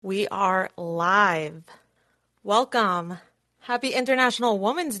We are live. Welcome. Happy International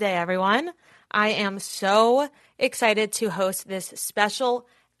Women's Day, everyone. I am so excited to host this special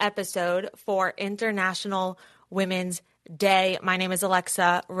episode for International Women's Day. My name is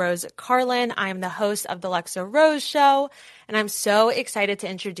Alexa Rose Carlin. I am the host of the Alexa Rose Show, and I'm so excited to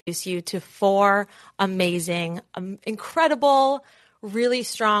introduce you to four amazing, incredible, really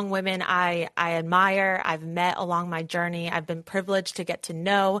strong women I admire, I've met along my journey, I've been privileged to get to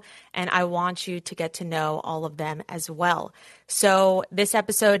know, and I want you to get to know all of them as well. So this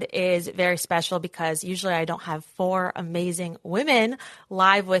episode is very special because usually I don't have four amazing women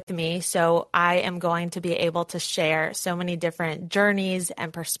live with me. So I am going to be able to share so many different journeys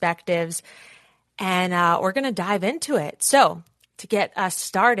and perspectives, and we're going to dive into it. So to get us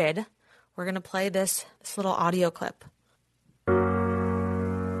started, we're going to play this little audio clip.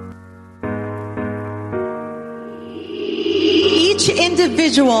 Each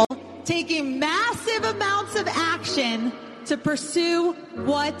individual taking massive amounts of action to pursue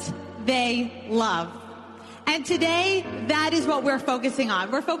what they love. And today, that is what we're focusing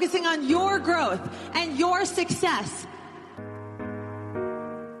on. We're focusing on your growth and your success.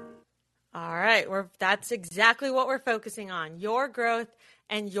 All right, that's exactly what we're focusing on, your growth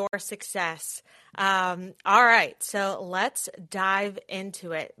and your success. All right, so let's dive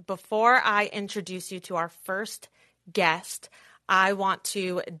into it. Before I introduce you to our first guest, I want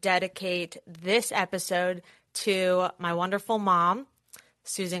to dedicate this episode to my wonderful mom,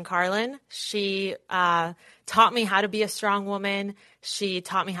 Susan Carlin. She taught me how to be a strong woman. She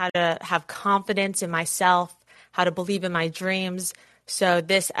taught me how to have confidence in myself, how to believe in my dreams. So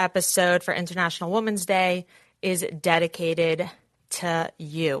this episode for International Women's Day is dedicated to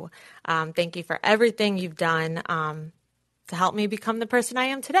you. Thank you for everything you've done to help me become the person I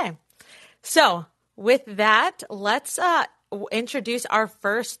am today. So with that, let's introduce our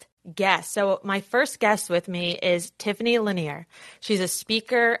first guest. So my first guest with me is Tiffany Lanier. She's a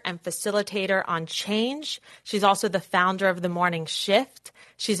speaker and facilitator on change. She's also the founder of The Morning Shift.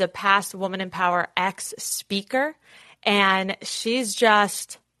 She's a past Woman in Power X speaker, and she's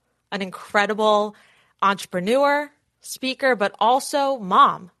just an incredible entrepreneur, speaker, but also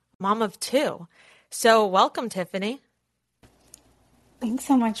mom of two. So welcome, Tiffany. Thanks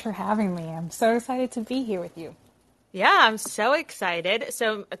so much for having me. I'm so excited to be here with you. Yeah, I'm so excited.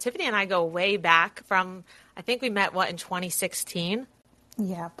 So Tiffany and I go way back from, I think we met, in 2016?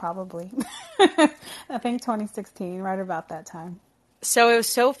 Yeah, probably. I think 2016, right about that time. So it was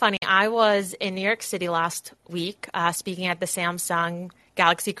so funny. I was in New York City last week speaking at the Samsung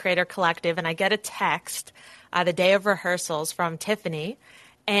Galaxy Creator Collective, and I get a text the day of rehearsals from Tiffany,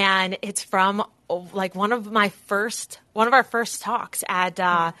 and it's from one of our first talks at,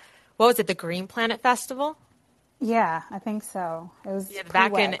 what was it, the Green Planet Festival? Yeah, I think so. It was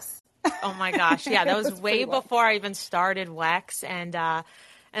back in, oh my gosh. Yeah, that was way before I even started Wex. And I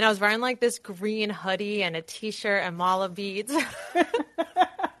was wearing this green hoodie and a t-shirt and mala beads.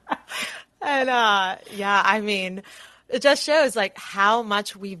 And I mean, it just shows how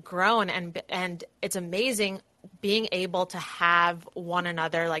much we've grown, and it's amazing being able to have one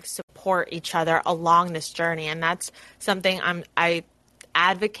another support each other along this journey. And that's something I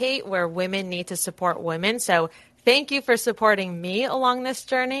advocate, where women need to support women. So thank you for supporting me along this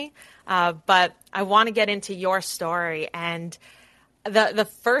journey. But I want to get into your story. And the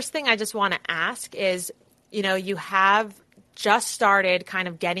first thing I just want to ask is, you have just started kind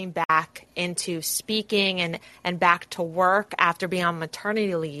of getting back into speaking and back to work after being on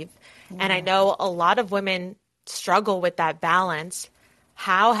maternity leave. Yeah. And I know a lot of women struggle with that balance.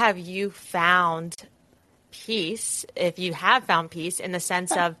 How have you found peace, if you have found peace, in the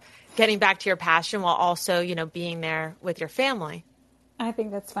sense of getting back to your passion while also, being there with your family? I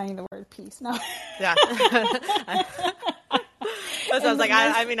think that's funny, the word peace. No. Yeah. That sounds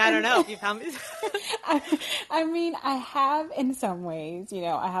I don't know if you found peace. I mean, I have in some ways.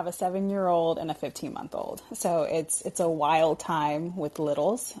 I have a 7-year-old and a 15-month-old. So it's a wild time with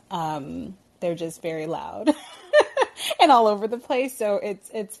littles. They're just very loud and all over the place. So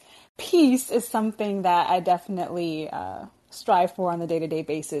it's peace is something that I definitely strive for on the day-to-day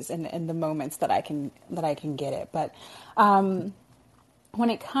basis, and in the moments that I can get it. But when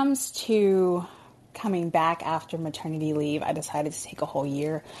it comes to coming back after maternity leave, I decided to take a whole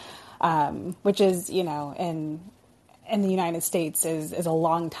year, which is, in the United States is a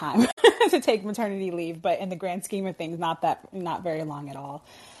long time to take maternity leave, but in the grand scheme of things, not very long at all.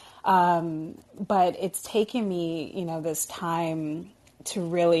 But it's taken me, this time to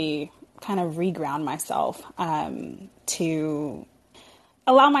really kind of reground myself, to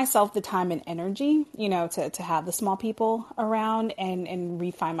allow myself the time and energy, to have the small people around and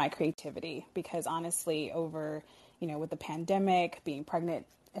refine my creativity. Because honestly, over, with the pandemic, being pregnant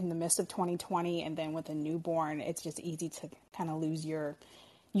in the midst of 2020, and then with a newborn, it's just easy to kind of lose your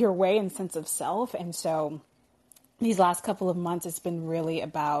way and sense of self. And so these last couple of months, it's been really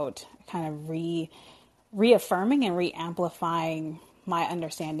about kind of reaffirming and re-amplifying my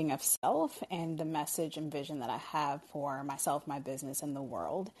understanding of self and the message and vision that I have for myself, my business, and the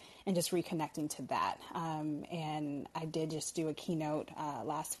world, and just reconnecting to that. And I did just do a keynote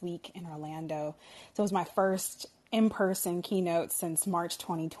last week in Orlando. So it was my first in-person keynote since March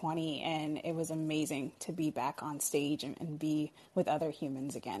 2020, and it was amazing to be back on stage and be with other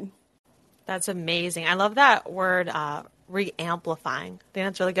humans again. That's amazing. I love that word, re-amplifying. I think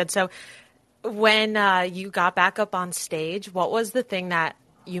that's really good. So when you got back up on stage, what was the thing that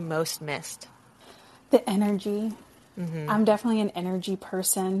you most missed? The energy. I'm definitely an energy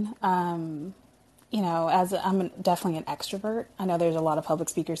person. As I'm definitely an extrovert. I know there's a lot of public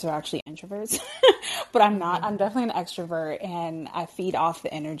speakers who are actually introverts, but I'm not. I'm definitely an extrovert, and I feed off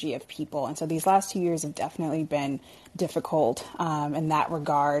the energy of people. And so these last 2 years have definitely been difficult in that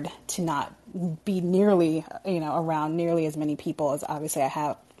regard, to not be nearly, around nearly as many people as obviously I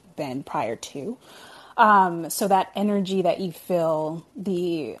have been prior to. So that energy that you feel,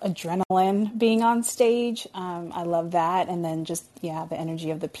 the adrenaline being on stage, I love that. And then just, the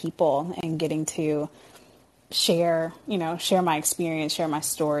energy of the people and getting to share my experience, share my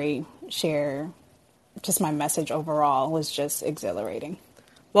story, share just my message overall was just exhilarating.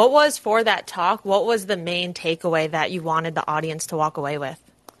 What was, for that talk, what was the main takeaway that you wanted the audience to walk away with?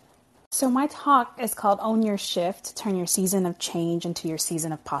 So my talk is called Own Your Shift, Turn Your Season of Change into Your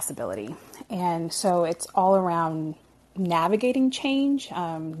Season of Possibility. And so it's all around navigating change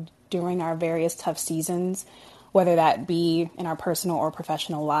during our various tough seasons, whether that be in our personal or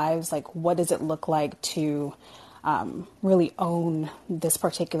professional lives. Like, what does it look like to really own this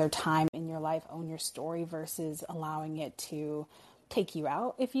particular time in your life, own your story, versus allowing it to take you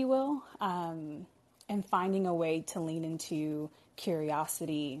out, if you will, and finding a way to lean into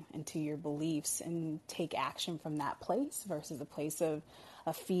curiosity, into your beliefs, and take action from that place versus a place of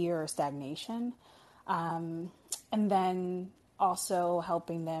fear or stagnation. And then also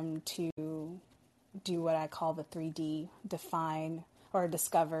helping them to do what I call the 3D: define or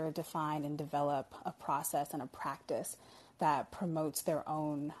discover, define, and develop a process and a practice that promotes their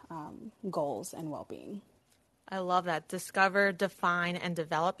own goals and well-being. I love that. Discover, define, and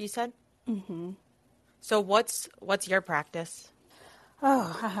develop, you said? Mm-hmm. So what's your practice?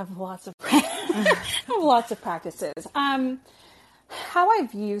 Oh, I have lots of practices. How I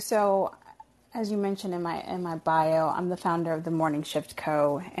view, so as you mentioned in my bio, I'm the founder of the Morning Shift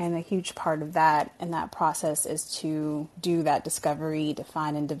Co., and a huge part of that in that process is to do that discovery,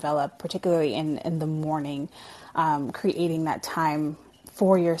 define, and develop, particularly in the morning, creating that time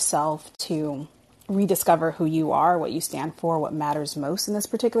for yourself to rediscover who you are, what you stand for, what matters most in this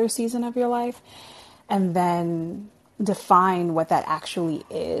particular season of your life, and then define what that actually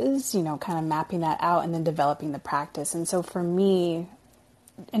is, kind of mapping that out and then developing the practice. And so for me,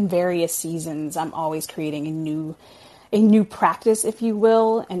 in various seasons, I'm always creating a new practice, if you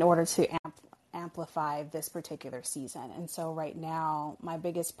will, in order to amplify this particular season. And so right now, my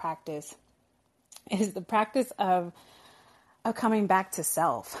biggest practice is the practice of coming back to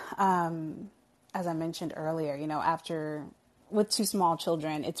self. As I mentioned earlier, after with 2 small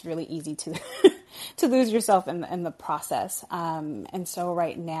children, it's really easy to to lose yourself in the process. And so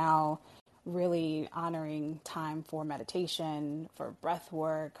right now, really honoring time for meditation, for breath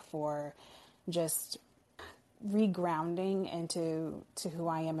work, for just regrounding into who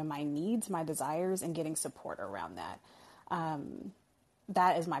I am and my needs, my desires, and getting support around that.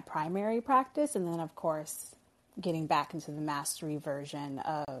 That is my primary practice. And then, of course, getting back into the mastery version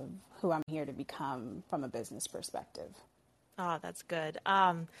of who I'm here to become from a business perspective. Oh, that's good.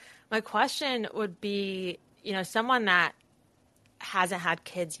 My question would be, someone that hasn't had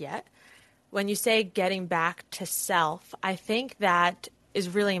kids yet, when you say getting back to self, I think that is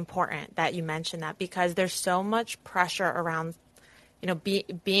really important that you mention that, because there's so much pressure around,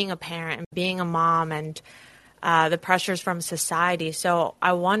 being a parent and being a mom, and the pressures from society. So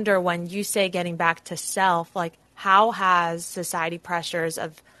I wonder, when you say getting back to self, like, how has society pressures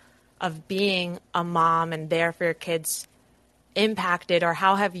of being a mom and there for your kids impacted, or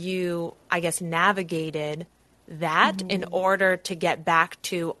how have you, I guess, navigated that in order to get back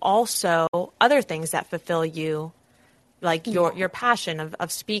to also other things that fulfill you, like your passion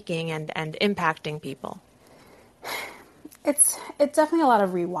of speaking and impacting people? It's definitely a lot of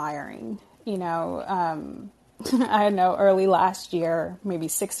rewiring, I know early last year, maybe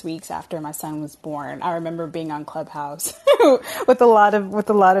 6 weeks after my son was born, I remember being on Clubhouse with a lot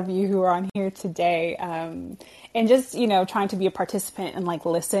of you who are on here today, and just trying to be a participant and like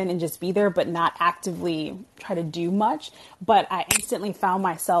listen and just be there, but not actively try to do much. But I instantly found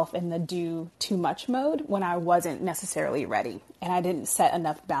myself in the do too much mode when I wasn't necessarily ready, and I didn't set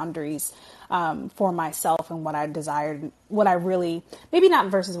enough boundaries for myself and what I desired, what I really, maybe not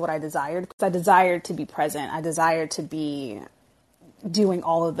versus what I desired, because I desired to be present. I desired to be doing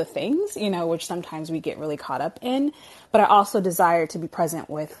all of the things, which sometimes we get really caught up in. But I also desired to be present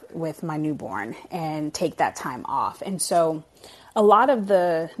with my newborn and take that time off. And so a lot of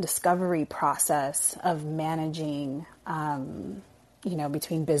the discovery process of managing,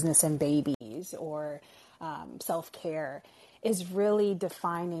 between business and babies or self-care is really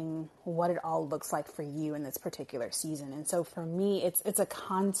defining what it all looks like for you in this particular season. And so for me, it's a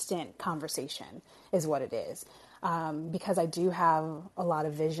constant conversation is what it is. Because I do have a lot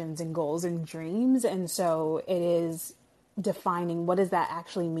of visions and goals and dreams. And so it is defining what does that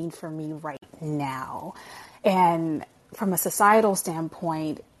actually mean for me right now. And from a societal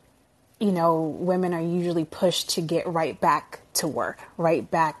standpoint, women are usually pushed to get right back to work, right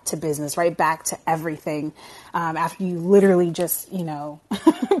back to business, right back to everything, after you literally just,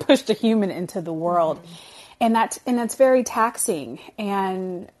 pushed a human into the world. Mm-hmm. And that's very taxing.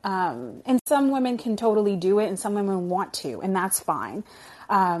 And some women can totally do it and some women want to, and that's fine.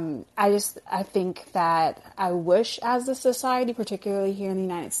 I think that I wish as a society, particularly here in the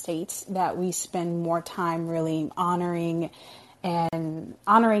United States, that we spend more time really honoring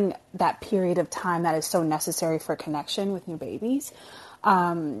that period of time that is so necessary for connection with new babies.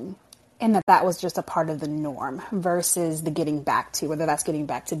 And that was just a part of the norm versus the getting back to, whether that's getting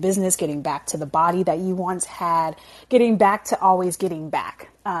back to business, getting back to the body that you once had, getting back to always getting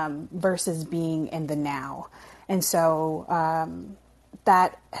back, versus being in the now. And so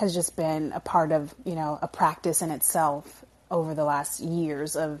that has just been a part of, a practice in itself over the last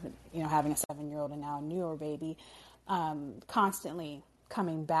years of, having a 7-year-old and now a newer baby, constantly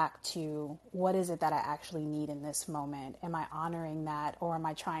coming back to what is it that I actually need in this moment? Am I honoring that, or am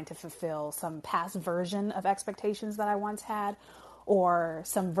I trying to fulfill some past version of expectations that I once had, or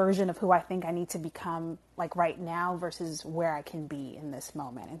some version of who I think I need to become like right now versus where I can be in this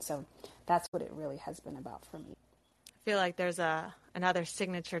moment? And so that's what it really has been about for me. I feel like there's another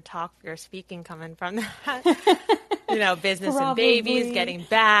signature talk you're speaking coming from that. Business Probably. And babies, getting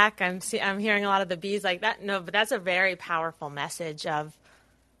back. I'm hearing a lot of the B's like that. No, but that's a very powerful message of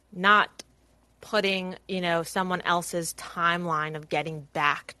not putting, someone else's timeline of getting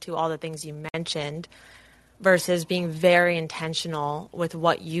back to all the things you mentioned versus being very intentional with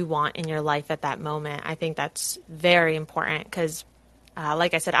what you want in your life at that moment. I think that's very important because,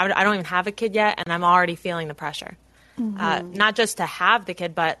 like I said, I don't even have a kid yet, and I'm already feeling the pressure. Mm-hmm. Not just to have the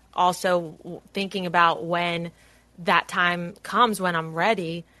kid, but also thinking about when that time comes, when I'm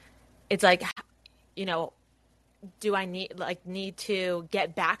ready. It's like, do I need to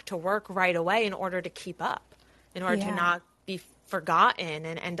get back to work right away in order to keep up, in order to not be forgotten,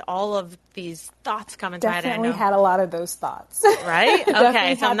 and all of these thoughts come into my head. Definitely had a lot of those thoughts. Right?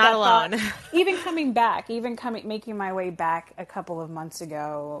 Okay, so I'm not alone. Even coming back, making my way back a couple of months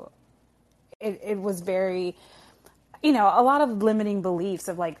ago, it was very, a lot of limiting beliefs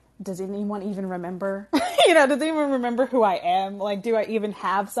of like, does anyone even remember? Does anyone remember who I am? Like, do I even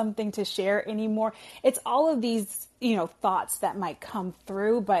have something to share anymore? It's all of these, thoughts that might come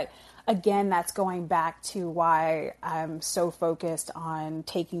through. But again, that's going back to why I'm so focused on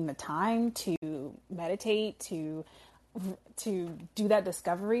taking the time to meditate, to do that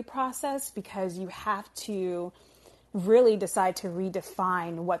discovery process, because you have to really decide to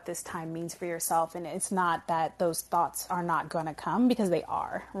redefine what this time means for yourself. And it's not that those thoughts are not going to come, because they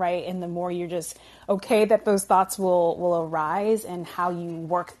are, right? And the more you're just okay that those thoughts will arise, and how you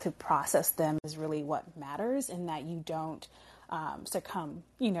work to process them is really what matters, and that you don't succumb,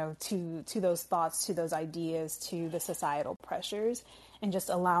 to those thoughts, to those ideas, to the societal pressures, and just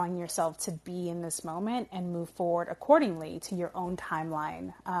allowing yourself to be in this moment and move forward accordingly to your own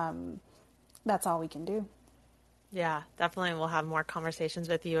timeline. That's all we can do. Yeah, definitely. We'll have more conversations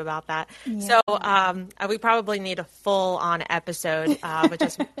with you about that. Yeah. So we probably need a full-on episode with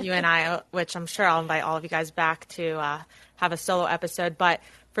just you and I, which I'm sure I'll invite all of you guys back to have a solo episode. But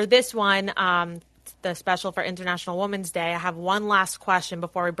for this one, the special for International Women's Day, I have one last question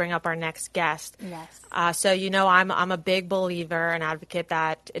before we bring up our next guest. Yes. So I'm a big believer and advocate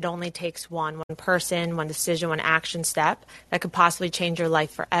that it only takes one person, one decision, one action step that could possibly change your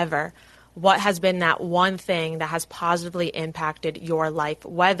life forever. what has been that one thing that has positively impacted your life,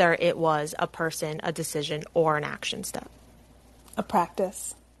 whether it was a person, a decision, or an action step? A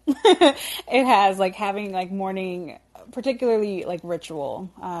practice. It has, like, having like morning, particularly like ritual,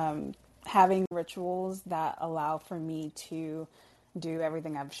 having rituals that allow for me to do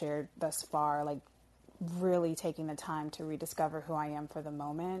everything I've shared thus far, like really taking the time to rediscover who I am for the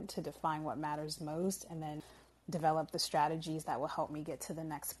moment, to define what matters most, and then develop the strategies that will help me get to the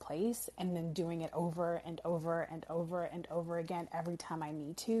next place, and then doing it over and over and over and over again every time I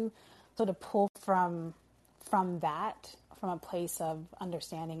need to. So to pull from that, from a place of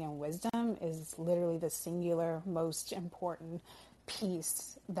understanding and wisdom, is literally the singular most important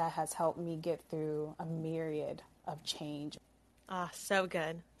piece that has helped me get through a myriad of change. Ah, so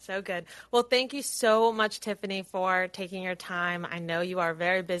good. So good. Well, thank you so much, Tiffany, for taking your time. I know you are a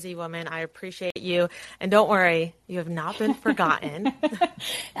very busy woman. I appreciate you. And don't worry, you have not been forgotten.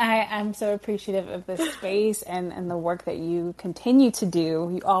 I'm so appreciative of this space and the work that you continue to do.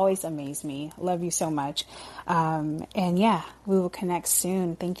 You always amaze me. Love you so much. And yeah, we will connect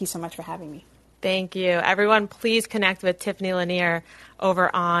soon. Thank you so much for having me. Thank you. Everyone, please connect with Tiffany Lanier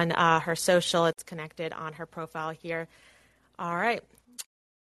over on her social. It's connected on her profile here. All right.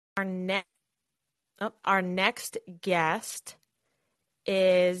 Our next guest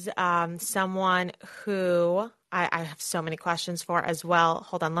is someone who I have so many questions for as well.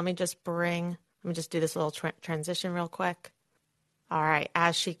 Hold on. Let me just do this little transition real quick. All right.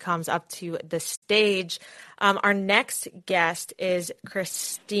 As she comes up to the stage, our next guest is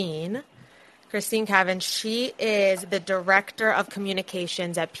Christine Cavan. She is the Director of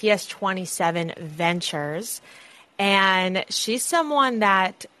Communications at PS27 Ventures. And she's someone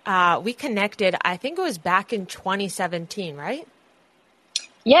that we connected, I think it was back in 2017, right?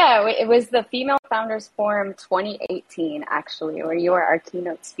 Yeah, it was the Female Founders Forum 2018, actually, where you were our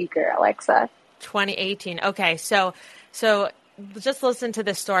keynote speaker, Alexa. 2018. Okay, so just listen to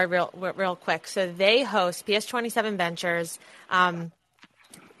this story real quick. So they host PS27 Ventures.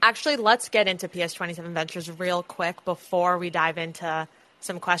 Actually, let's get into PS27 Ventures real quick before we dive into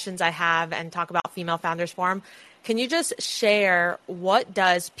some questions I have and talk about Female Founders Forum. Can you just share, what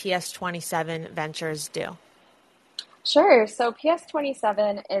does PS27 Ventures do? Sure. So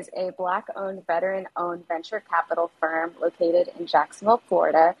PS27 is a Black-owned, veteran-owned venture capital firm located in Jacksonville,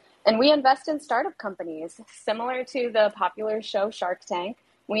 Florida. And we invest in startup companies. Similar to the popular show Shark Tank,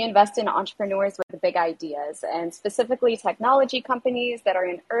 we invest in entrepreneurs with big ideas, and specifically technology companies that are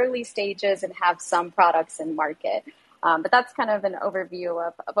in early stages and have some products in market. But that's kind of an overview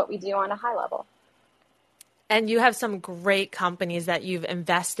of what we do on a high level. And you have some great companies that you've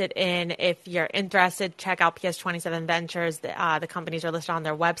invested in. If you're interested, check out PS27 Ventures. The companies are listed on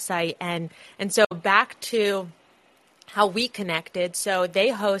their website. And so back to how we connected. So they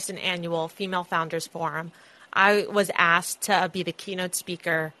host an annual Female Founders Forum. I was asked to be the keynote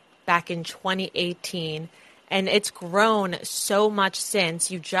speaker back in 2018. And it's grown so much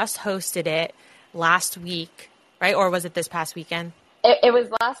since. You just hosted it last week, right? Or was it this past weekend? It was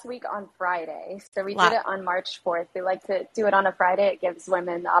last week on Friday. So we did it on March 4th. We like to do it on a Friday. It gives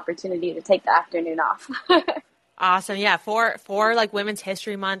women the opportunity to take the afternoon off. Awesome. Yeah. For like Women's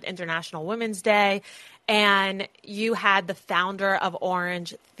History Month, International Women's Day. And you had the founder of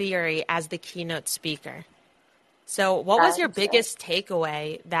Orange Theory as the keynote speaker. So what was your biggest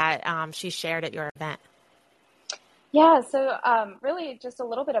takeaway that she shared at your event? Yeah, so really just a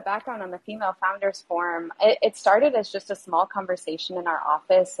little bit of background on the Female Founders Forum. It started as just a small conversation in our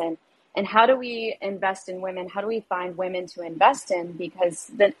office, and how do we invest in women? How do we find women to invest in? Because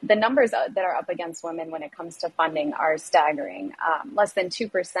the numbers that are up against women when it comes to funding are staggering. Less than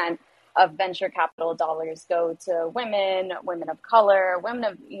 2% of venture capital dollars go to women of color, women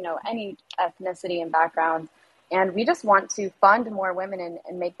of any ethnicity and background. And we just want to fund more women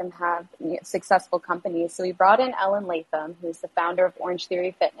and make them have successful companies. So we brought in Ellen Latham, who's the founder of Orange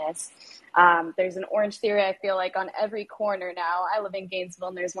Theory Fitness. There's an Orange Theory, I feel like, on every corner now. I live in Gainesville,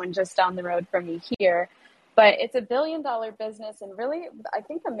 and there's one just down the road from me here. But it's a $1 billion business. And really, I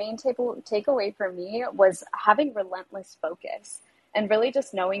think the main takeaway for me was having relentless focus. And really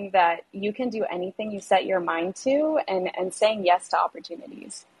just knowing that you can do anything you set your mind to, and saying yes to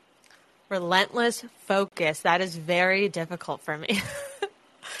opportunities. Relentless focus. That is very difficult for me.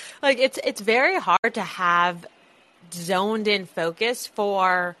 Like it's very hard to have zoned in focus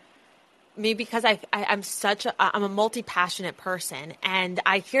for me, because I'm a multi-passionate person, and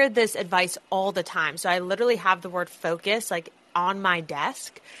I hear this advice all the time. So I literally have the word focus like on my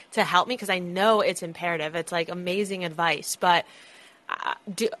desk to help me, because I know it's imperative. It's like amazing advice. But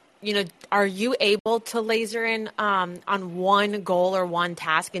are you able to laser in on one goal or one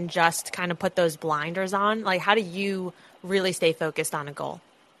task and just kind of put those blinders on? Like, how do you really stay focused on a goal?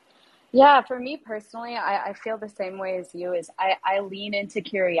 Yeah, for me personally, I feel the same way as you is I lean into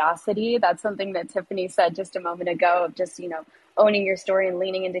curiosity. That's something that Tiffany said just a moment ago of just, owning your story and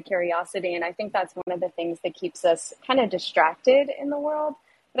leaning into curiosity. And I think that's one of the things that keeps us kind of distracted in the world.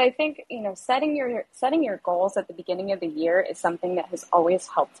 But I think, setting your goals at the beginning of the year is something that has always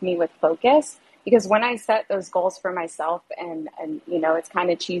helped me with focus. Because when I set those goals for myself and it's kind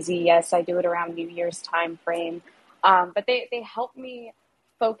of cheesy. Yes, I do it around New Year's time frame. But they help me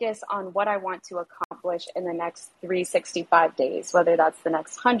focus on what I want to accomplish in the next 365 days, whether that's the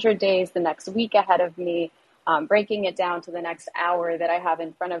next 100 days, the next week ahead of me, breaking it down to the next hour that I have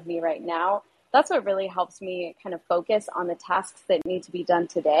in front of me right now. That's what really helps me kind of focus on the tasks that need to be done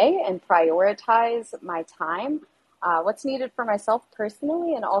today and prioritize my time, what's needed for myself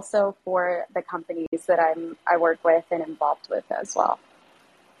personally, and also for the companies that I work with and involved with as well.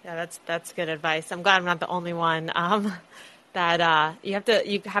 Yeah, that's good advice. I'm glad I'm not the only one. That you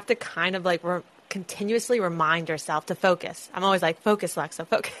have to kind of like continuously remind yourself to focus. I'm always like, focus, Lexa,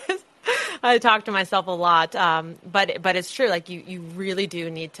 focus. I talk to myself a lot, but it's true. Like you really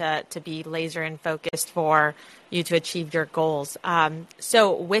do need to be laser and focused for you to achieve your goals.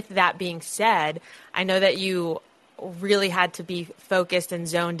 So with that being said, I know that you really had to be focused and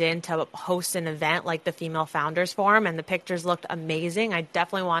zoned in to host an event like the Female Founders Forum, and the pictures looked amazing. I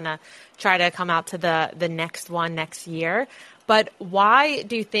definitely want to try to come out to the next one next year. But why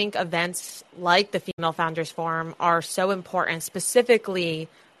do you think events like the Female Founders Forum are so important specifically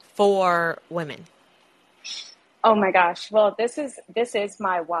for women? Oh my gosh. Well, this is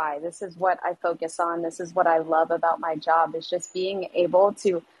my why. This is what I focus on. This is what I love about my job, is just being able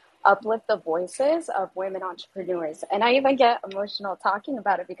to uplift the voices of women entrepreneurs. And I even get emotional talking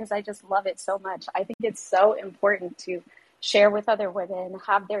about it because I just love it so much. I think it's so important to share with other women,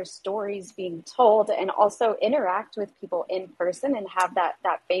 have their stories being told, and also interact with people in person and have that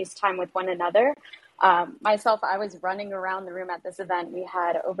FaceTime with one another. Myself, I was running around the room at this event. We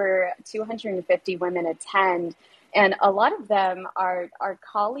had over 250 women attend, and a lot of them are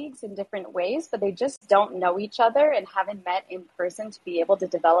colleagues in different ways, but they just don't know each other and haven't met in person to be able to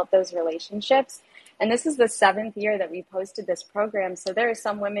develop those relationships. And this is the 7th year that we've hosted this program. So there are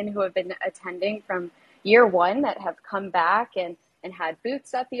some women who have been attending from year one that have come back and had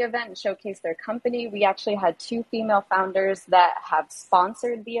booths at the event and showcased their company. We actually had 2 female founders that have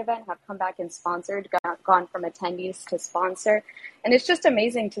sponsored the event, have come back and sponsored, gone from attendees to sponsor. And it's just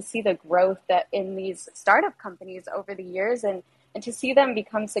amazing to see the growth that in these startup companies over the years, and to see them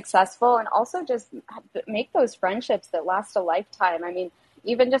become successful and also just make those friendships that last a lifetime. I mean,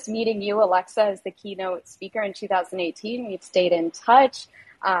 even just meeting you, Alexa, as the keynote speaker in 2018, we've stayed in touch.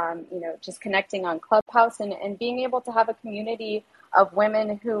 Just connecting on Clubhouse and being able to have a community of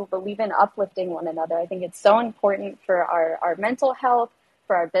women who believe in uplifting one another. I think it's so important for our mental health,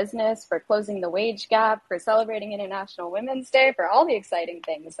 for our business, for closing the wage gap, for celebrating International Women's Day, for all the exciting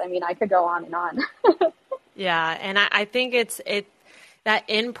things. I mean, I could go on and on. Yeah, and I think it's that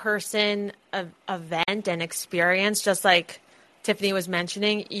in-person event and experience, just like Tiffany was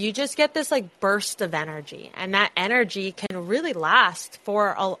mentioning, you just get this like burst of energy, and that energy can really last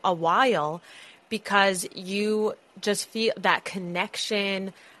for a while because you just feel that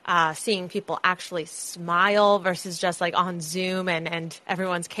connection, seeing people actually smile versus just like on Zoom and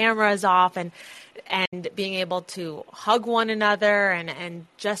everyone's camera is off, and being able to hug one another and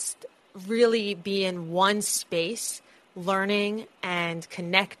just really be in one space, learning and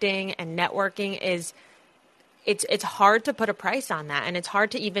connecting and networking is it's hard to put a price on that. And it's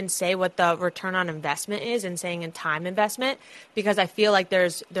hard to even say what the return on investment is and saying in time investment, because I feel like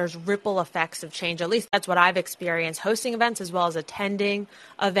there's ripple effects of change. At least that's what I've experienced hosting events as well as attending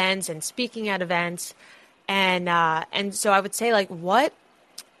events and speaking at events. And so I would say, like,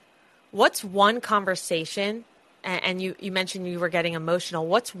 what's one conversation, and you mentioned you were getting emotional.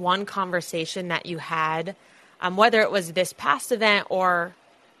 What's one conversation that you had, whether it was this past event or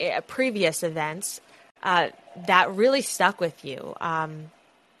previous events, that really stuck with you?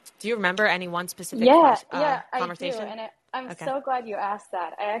 Do you remember any one specific conversation? I do. And I'm Okay. so glad you asked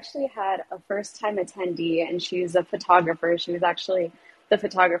that. I actually had a first-time attendee, and she's a photographer. She was actually the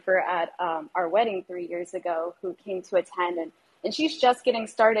photographer at our wedding 3 years ago, who came to attend. And she's just getting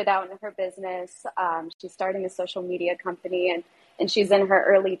started out in her business. She's starting a social media company, and she's in her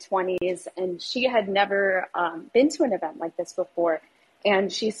early 20s. And she had never been to an event like this before.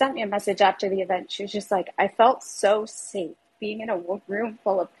 And she sent me a message after the event. She was just like, I felt so safe being in a room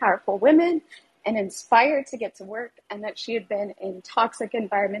full of powerful women and inspired to get to work, and that she had been in toxic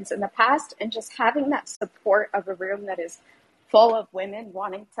environments in the past. And just having that support of a room that is full of women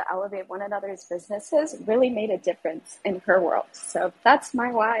wanting to elevate one another's businesses really made a difference in her world. So that's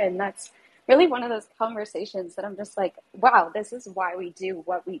my why. And that's really one of those conversations that I'm just like, wow, this is why we do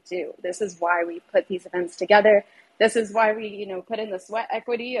what we do. This is why we put these events together. This is why we, put in the sweat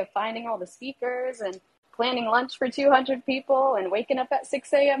equity of finding all the speakers and planning lunch for 200 people and waking up at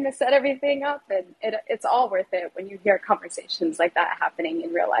 6 a.m. to set everything up. And it's all worth it when you hear conversations like that happening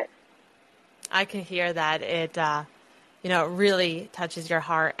in real life. I can hear that. It really touches your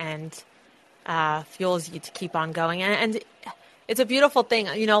heart and fuels you to keep on going. And it's a beautiful thing.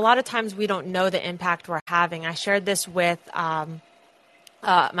 A lot of times we don't know the impact we're having. I shared this with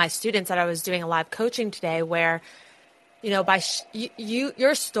my students that I was doing a live coaching today where,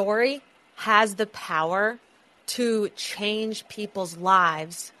 your story has the power to change people's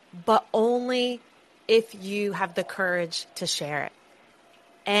lives, but only if you have the courage to share it.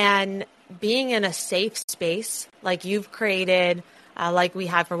 And being in a safe space like you've created, like we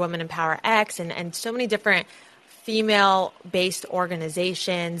have for Women Empower X and so many different female-based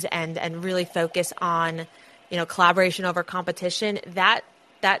organizations and really focus on, collaboration over competition, that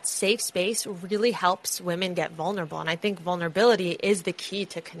safe space really helps women get vulnerable. And I think vulnerability is the key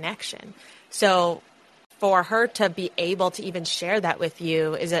to connection. So for her to be able to even share that with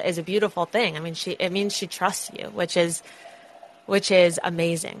you is a beautiful thing. I mean, it means she trusts you, which is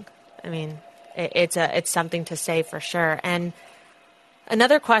amazing. I mean, it's something to say for sure. And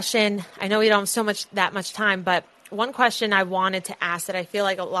another question, I know we don't have that much time, but one question I wanted to ask that I feel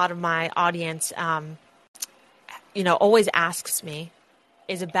like a lot of my audience, always asks me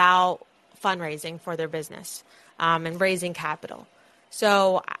is about fundraising for their business and raising capital.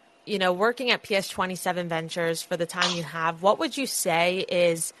 So, working at PS27 Ventures for the time you have, what would you say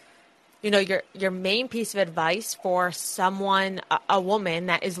is, your main piece of advice for someone, a woman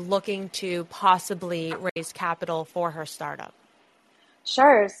that is looking to possibly raise capital for her startup?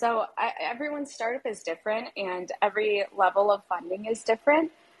 Sure. So everyone's startup is different and every level of funding is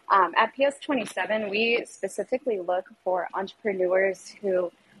different. At PS27, we specifically look for entrepreneurs who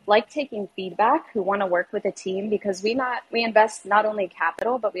like taking feedback, who want to work with a team, because we invest not only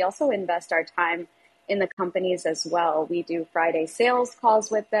capital, but we also invest our time in the companies as well. We do Friday sales calls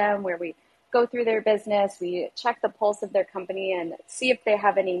with them where we go through their business, we check the pulse of their company and see if they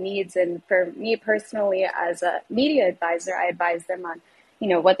have any needs. And for me personally, as a media advisor, I advise them on,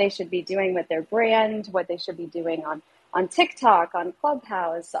 what they should be doing with their brand, what they should be doing on TikTok, on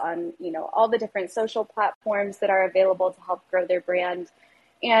Clubhouse, on, all the different social platforms that are available to help grow their brand.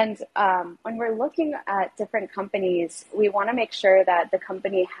 And when we're looking at different companies, we want to make sure that the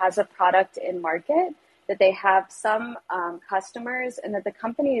company has a product in market, that they have some customers, and that the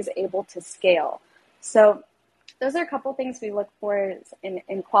company is able to scale. So those are a couple things we look for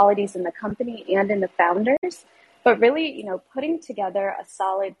in qualities in the company and in the founders. But really, putting together a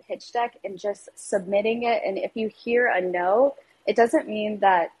solid pitch deck and just submitting it. And if you hear a no, it doesn't mean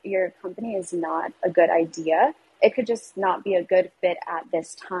that your company is not a good idea. It could just not be a good fit at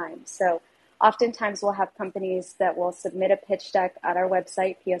this time. So oftentimes we'll have companies that will submit a pitch deck at our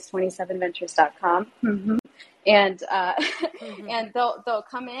website, ps27ventures.com. Mm-hmm. And and they'll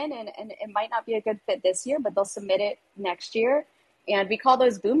come in and it might not be a good fit this year, but they'll submit it next year. And we call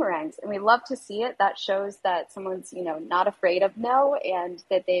those boomerangs, and we love to see it. That shows that someone's, not afraid of no, and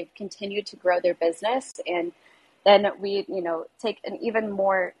that they've continued to grow their business. And then we, take an even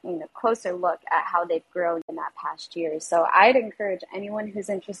more, closer look at how they've grown in that past year. So I'd encourage anyone who's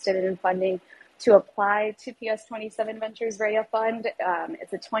interested in funding to apply to PS27 Ventures Rhea Fund.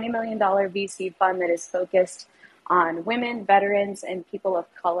 It's a $20 million VC fund that is focused on women, veterans, and people of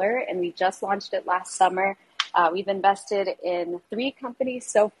color. And we just launched it last summer. We've invested in 3 companies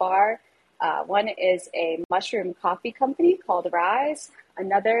so far. One is a mushroom coffee company called Rise.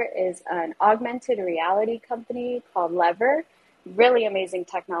 Another is an augmented reality company called Lever. Really amazing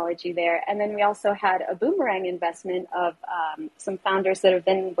technology there. And then we also had a boomerang investment of some founders that have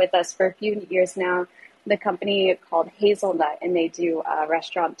been with us for a few years now, the company called Hazelnut, and they do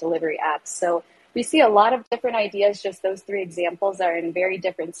restaurant delivery apps. So we see a lot of different ideas. Just those 3 examples are in very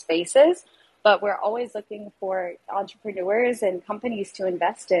different spaces. But we're always looking for entrepreneurs and companies to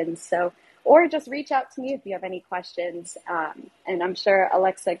invest in. So, or just reach out to me if you have any questions. And I'm sure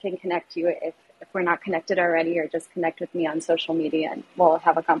Alexa can connect you if we're not connected already, or just connect with me on social media and we'll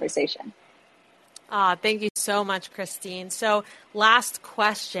have a conversation. Thank you so much, Christine. So last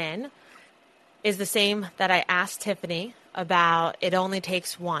question is the same that I asked Tiffany about. It only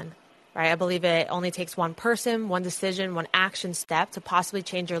takes one, right? I believe it only takes one person, one decision, one action step to possibly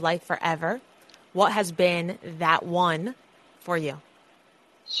change your life forever. what has been that one for you?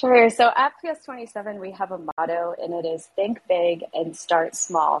 Sure. So at PS27, we have a motto, and it is think big and start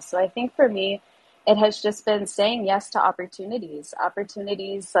small. So I think for me, it has just been saying yes to opportunities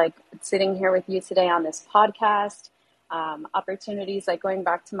like sitting here with you today on this podcast, opportunities like going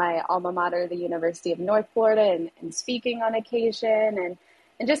back to my alma mater, the University of North Florida, and speaking on occasion, and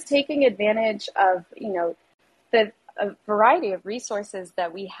just taking advantage of, the a variety of resources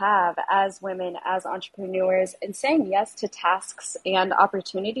that we have as women, as entrepreneurs, and saying yes to tasks and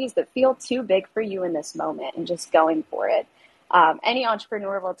opportunities that feel too big for you in this moment and just going for it. Any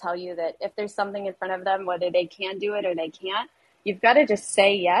entrepreneur will tell you that if there's something in front of them, whether they can do it or they can't, you've got to just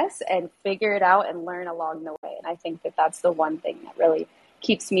say yes and figure it out and learn along the way. And I think that that's the one thing that really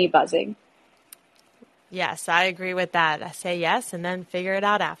keeps me buzzing. Yes, I agree with that. I say yes and then figure it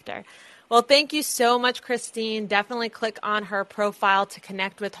out after. Well, thank you so much, Christine. Definitely click on her profile to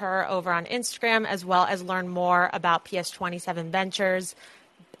connect with her over on Instagram, as well as learn more about PS27 Ventures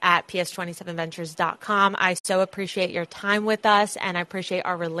at ps27ventures.com. I so appreciate your time with us, and I appreciate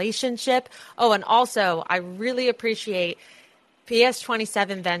our relationship. Oh, and also, I really appreciate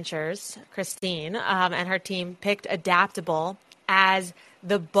PS27 Ventures, Christine, and her team picked Adaptable as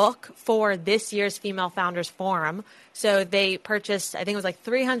the book for this year's Female Founders Forum. So they purchased, I think it was like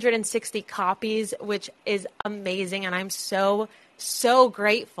 360 copies, which is amazing. And I'm so, so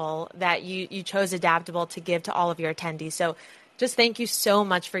grateful that you chose Adaptable to give to all of your attendees. So just thank you so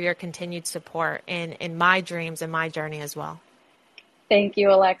much for your continued support in my dreams and my journey as well. Thank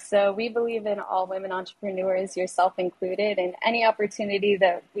you, Alexa. We believe in all women entrepreneurs, yourself included, and any opportunity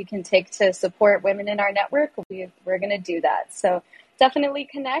that we can take to support women in our network, we're going to do that. So definitely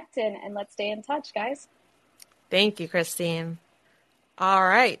connect and let's stay in touch, guys. Thank you, Christine. All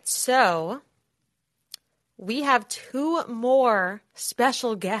right. So we have two more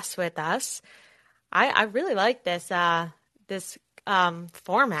special guests with us. I really like this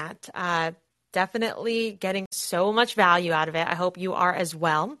format. Definitely getting so much value out of it. I hope you are as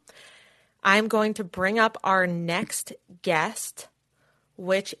well. I'm going to bring up our next guest,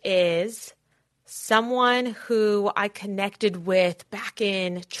 which is someone who I connected with back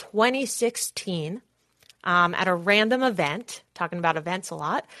in 2016 at a random event, talking about events a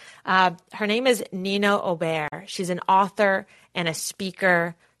lot. Her name is Nina Aubert. She's an author and a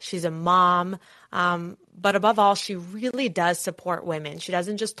speaker. She's a mom. But above all, she really does support women. She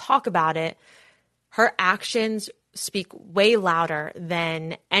doesn't just talk about it. Her actions speak way louder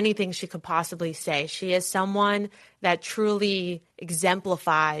than anything she could possibly say. She is someone that truly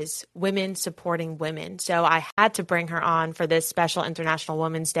exemplifies women supporting women. So I had to bring her on for this special International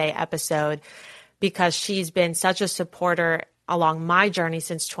Women's Day episode because she's been such a supporter along my journey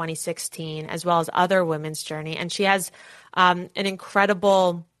since 2016, as well as other women's journey. And she has an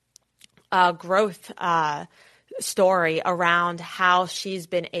incredible growth story around how she's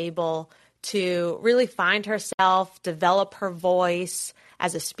been able to really find herself, develop her voice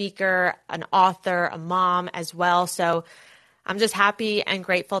as a speaker, an author, a mom as well. So I'm just happy and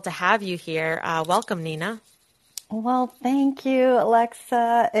grateful to have you here. Welcome, Nina. Well, thank you,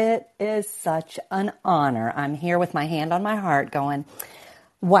 Alexa. It is such an honor. I'm here with my hand on my heart going,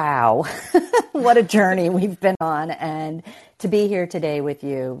 wow, what a journey we've been on. And to be here today with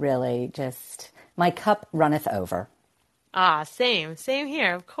you, really just, my cup runneth over. Same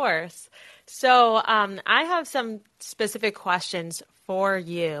here, of course. So I have some specific questions for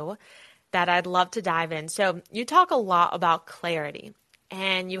you that I'd love to dive in. So you talk a lot about clarity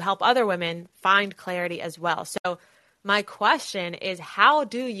and you help other women find clarity as well. So my question is, how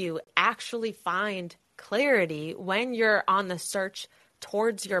do you actually find clarity when you're on the search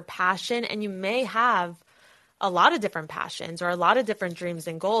towards your passion and you may have a lot of different passions or a lot of different dreams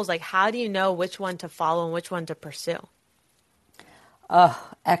and goals? Like, how do you know which one to follow and which one to pursue? Oh,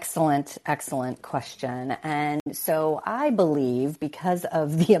 excellent question. And so I believe because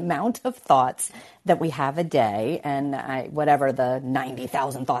of the amount of thoughts that we have a day, and whatever the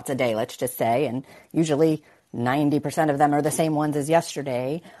 90,000 thoughts a day, let's just say, and usually 90% of them are the same ones as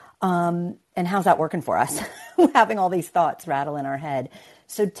yesterday. And how's that working for us? Having all these thoughts rattle in our head.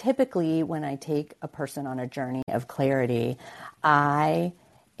 So typically when I take a person on a journey of clarity, I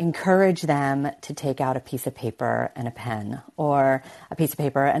encourage them to take out a piece of paper and a pen, or a piece of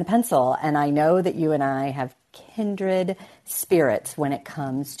paper and a pencil. And I know that you and I have kindred spirits when it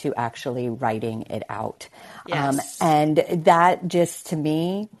comes to actually writing it out. Yes. And that just to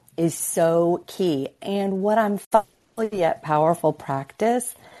me is so key. And what I'm finding yet powerful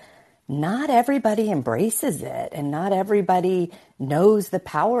practice, not everybody embraces it and not everybody knows the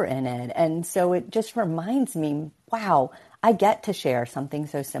power in it. And so it just reminds me, wow, I get to share something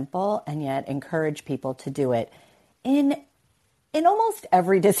so simple and yet encourage people to do it in almost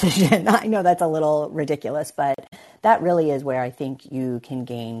every decision. I know that's a little ridiculous, but that really is where I think you can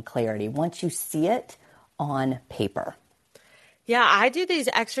gain clarity once you see it on paper. Yeah, I do these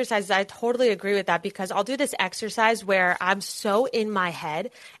exercises. I totally agree with that because I'll do this exercise where I'm so in my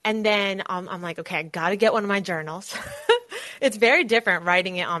head and then I'm like, okay, I got to get one of my journals. It's very different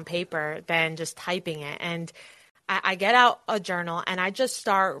writing it on paper than just typing it. And I get out a journal and I just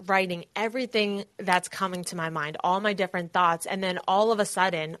start writing everything that's coming to my mind, all my different thoughts. And then all of a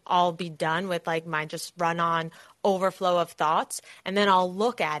sudden I'll be done with like my just run on overflow of thoughts. And then I'll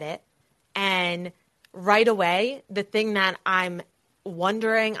look at it and right away, the thing that I'm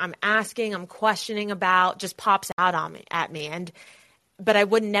wondering, I'm asking, I'm questioning about just pops out at me. But I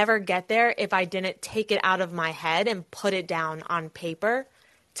would never get there if I didn't take it out of my head and put it down on paper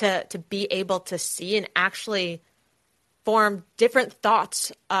to be able to see and actually form different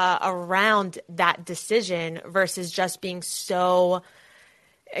thoughts around that decision versus just being so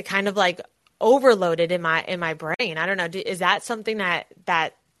kind of like overloaded in my brain. I don't know. Is that something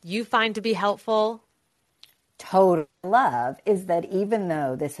that you find to be helpful? Total love is that even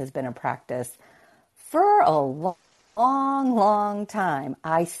though this has been a practice for a long time,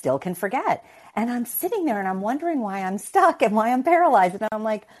 I still can forget. And I'm sitting there and I'm wondering why I'm stuck and why I'm paralyzed. And I'm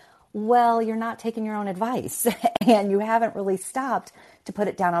like, well, you're not taking your own advice and you haven't really stopped to put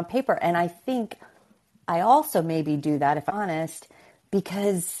it down on paper. And I think I also maybe do that, if I'm honest,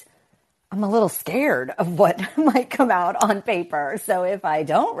 because I'm a little scared of what might come out on paper. So if I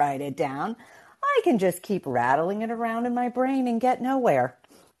don't write it down, I can just keep rattling it around in my brain and get nowhere.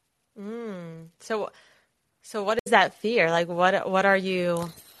 So what is that fear? Like what are you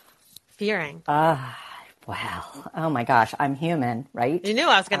fearing? Well, oh my gosh, I'm human, right? You knew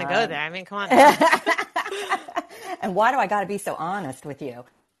I was going to go there. I mean, come on. And why do I got to be so honest with you?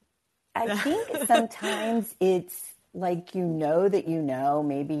 I think sometimes it's like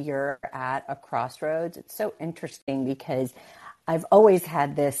maybe you're at a crossroads. It's so interesting because I've always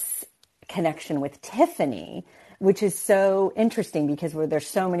had this connection with Tiffany, which is so interesting because there's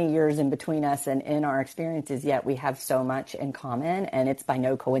so many years in between us and in our experiences, yet we have so much in common. And it's by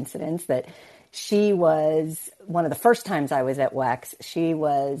no coincidence that she was one of the first times I was at WEX. She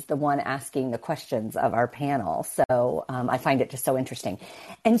was the one asking the questions of our panel. So I find it just so interesting.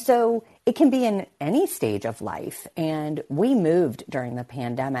 And so it can be in any stage of life. And we moved during the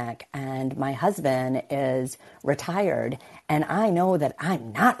pandemic and my husband is retired. And I know that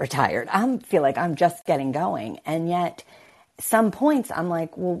I'm not retired. I feel like I'm just getting going. And yet some points I'm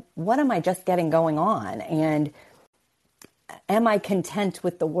like, well, what am I just getting going on? And am I content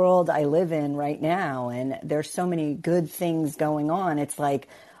with the world I live in right now? And there's so many good things going on. It's like,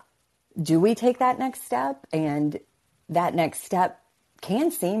 do we take that next step? And that next step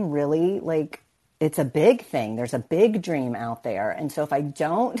can seem really like it's a big thing. There's a big dream out there. And so if I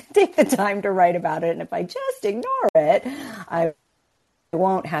don't take the time to write about it, and if I just ignore it, I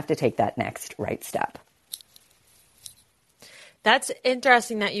won't have to take that next right step. That's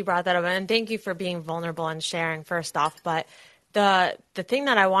interesting that you brought that up, and thank you for being vulnerable and sharing first off. But the thing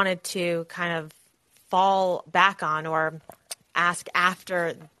that I wanted to kind of fall back on or ask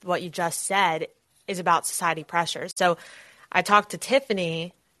after what you just said is about society pressures. So I talked to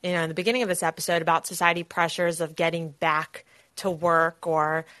Tiffany, in the beginning of this episode about society pressures of getting back to work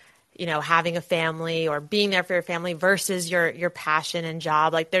or, having a family or being there for your family versus your passion and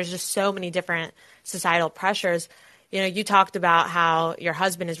job. Like there's just so many different societal pressures. You talked about how your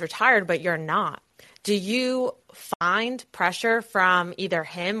husband is retired, but you're not. Do you find pressure from either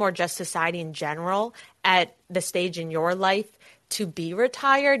him or just society in general at the stage in your life to be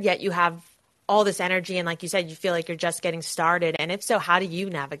retired, yet you have all this energy and like you said, you feel like you're just getting started? And if so, how do you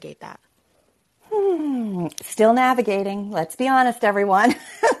navigate that? Still navigating. Let's be honest, everyone.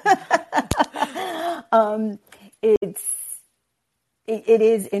 It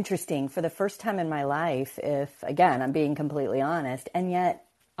is interesting. For the first time in my life, if, again, I'm being completely honest, and yet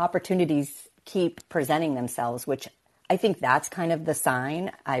opportunities keep presenting themselves, which I think that's kind of the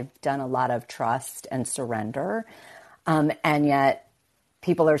sign. I've done a lot of trust and surrender, and yet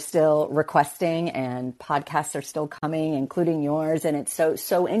people are still requesting and podcasts are still coming, including yours. And it's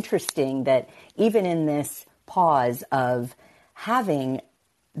so interesting that even in this pause of having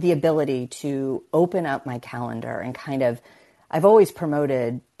the ability to open up my calendar and kind of, I've always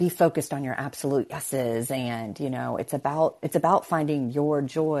promoted, be focused on your absolute yeses. And, it's about finding your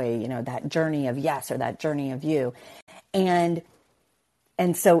joy, that journey of yes, or that journey of you. And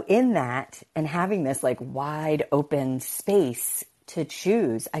so in that and having this like wide open space to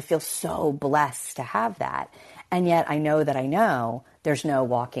choose, I feel so blessed to have that. And yet I know there's no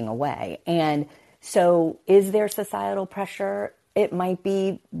walking away. And so is there societal pressure? It might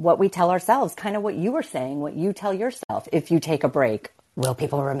be what we tell ourselves, kind of what you were saying, what you tell yourself. If you take a break, will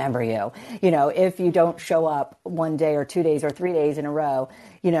people remember you? If you don't show up 1 day or 2 days or 3 days in a row,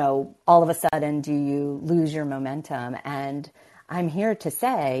 all of a sudden do you lose your momentum? And I'm here to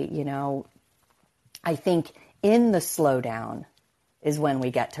say, I think in the slowdown is when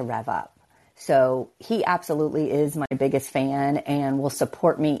we get to rev up. So he absolutely is my biggest fan and will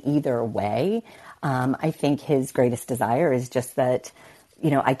support me either way. I think his greatest desire is just that,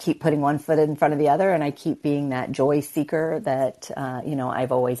 I keep putting one foot in front of the other and I keep being that joy seeker that,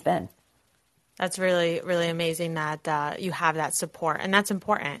 I've always been. That's really, really amazing that you have that support, and that's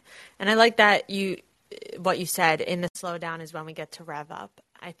important. And I like that what you said, in the slowdown is when we get to rev up.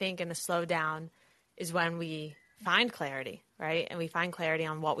 I think in the slowdown is when we find clarity, right? And we find clarity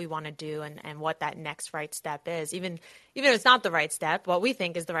on what we want to do and what that next right step is. Even if it's not the right step, what we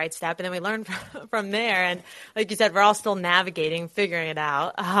think is the right step, and then we learn from there. And like you said, we're all still navigating, figuring it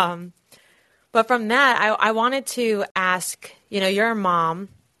out. But from that, I wanted to ask, you're a mom,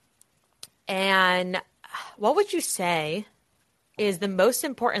 and what would you say is the most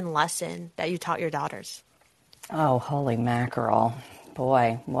important lesson that you taught your daughters? Oh, holy mackerel.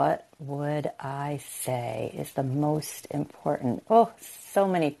 Boy, what would I say is the most important? Oh, so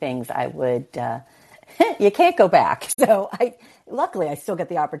many things I would, you can't go back. So luckily I still get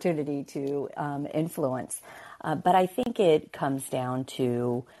the opportunity to influence. But I think it comes down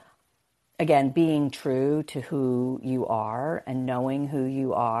to, again, being true to who you are and knowing who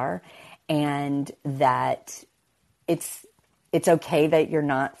you are, and that it's okay that you're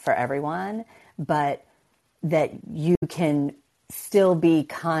not for everyone, but that you can still be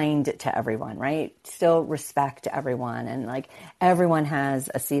kind to everyone, right? Still respect everyone. And like everyone has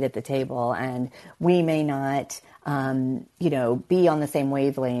a seat at the table, and we may not, be on the same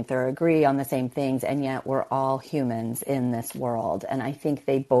wavelength or agree on the same things. And yet we're all humans in this world. And I think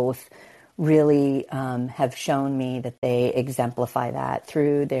they both really have shown me that they exemplify that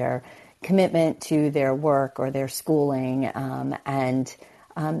through their commitment to their work or their schooling, and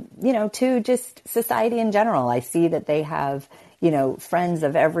to just society in general. I see that they have, friends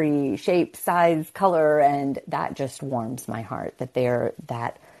of every shape, size, color, and that just warms my heart that they're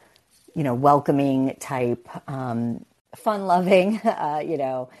that, welcoming type, fun-loving,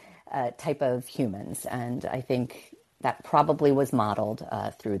 type of humans. And I think that probably was modeled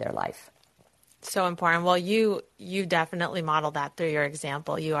through their life. So important. Well, you definitely model that through your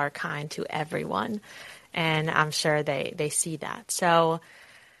example. You are kind to everyone, and I'm sure they see that. So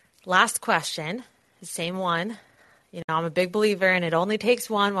last question, the same one. I'm a big believer in it only takes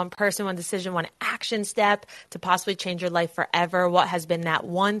one person, one decision, one action step to possibly change your life forever. What has been that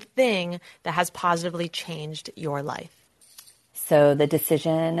one thing that has positively changed your life? So the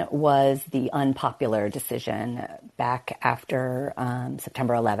decision was the unpopular decision back after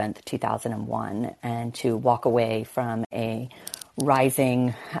September 11th, 2001, and to walk away from a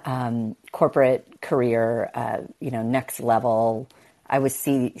rising corporate career, next level. I was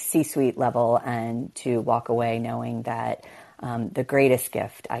C-suite level, and to walk away knowing that the greatest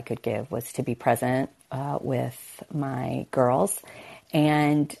gift I could give was to be present with my girls,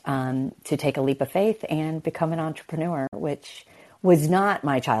 and to take a leap of faith and become an entrepreneur, which was not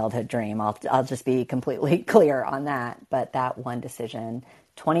my childhood dream. I'll just be completely clear on that. But that one decision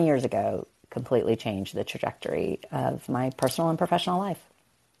 20 years ago completely changed the trajectory of my personal and professional life.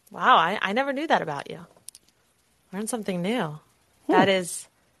 Wow, I never knew that about you. Learned something new. That is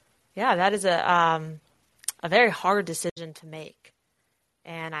a very hard decision to make.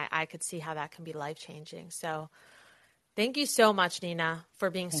 And I could see how that can be life-changing. So thank you so much, Nina, for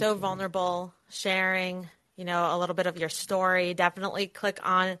being so vulnerable, sharing, a little bit of your story. Definitely click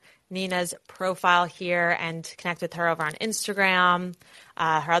on Nina's profile here and connect with her over on Instagram,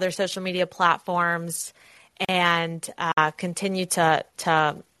 her other social media platforms, and continue to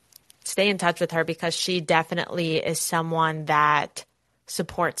stay in touch with her, because she definitely is someone that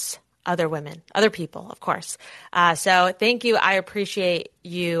supports other women, other people, of course. So thank you. I appreciate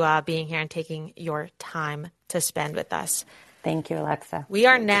you being here and taking your time to spend with us. Thank you, Alexa.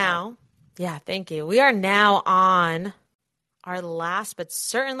 Thank you. We are now on our last, but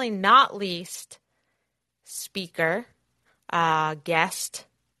certainly not least, speaker, guest.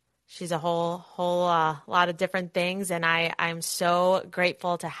 She's a whole lot of different things, and I'm so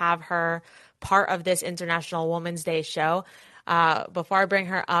grateful to have her part of this International Women's Day show. Before I bring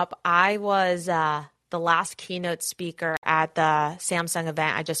her up, I was the last keynote speaker at the Samsung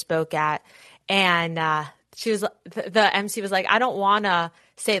event I just spoke at, and the MC was like, I don't want to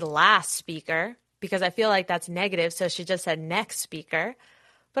say last speaker, because I feel like that's negative. So she just said next speaker,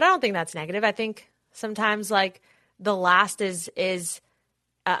 but I don't think that's negative. I think sometimes like the last is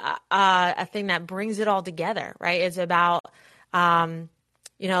a thing that brings it all together, right? It's about,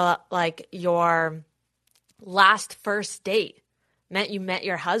 like your last first date meant you met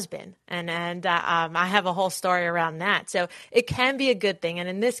your husband. And I have a whole story around that. So it can be a good thing. And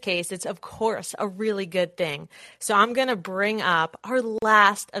in this case, it's of course a really good thing. So I'm going to bring up our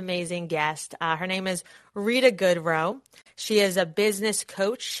last amazing guest. Her name is Rita Goodrow. She is a business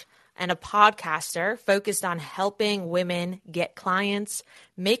coach and a podcaster focused on helping women get clients,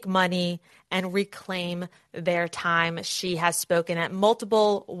 make money, and reclaim their time. She has spoken at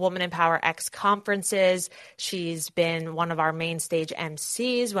multiple Woman in Power X conferences. She's been one of our main stage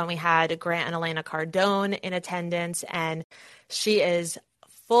MCs when we had Grant and Elena Cardone in attendance, and she is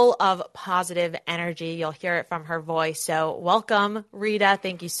full of positive energy. You'll hear it from her voice. So welcome, Rita.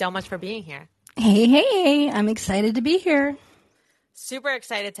 Thank you so much for being here. Hey, I'm excited to be here. Super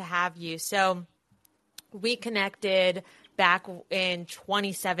excited to have you. So we connected back in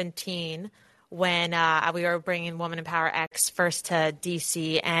 2017 when we were bringing Woman in Power X first to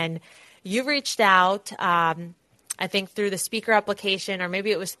DC, and you reached out, I think through the speaker application, or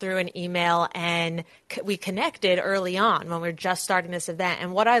maybe it was through an email, and we connected early on when we were just starting this event.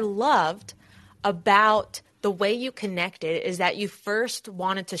 And what I loved about the way you connected is that you first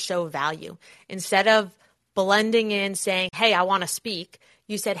wanted to show value. Instead of blending in saying, hey, I want to speak,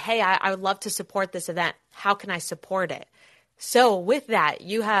 you said, hey, I would love to support this event. How can I support it? So with that,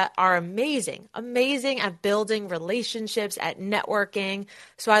 you are amazing at building relationships, at networking.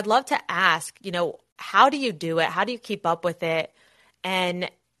 So I'd love to ask, how do you do it? How do you keep up with it? And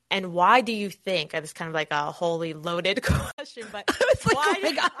why do you think, it's kind of like a wholly loaded question, but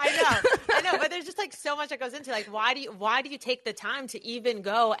I know, but there's just like so much that goes into like, why do you take the time to even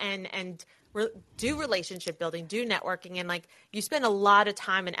go and do relationship building, do networking, and like you spend a lot of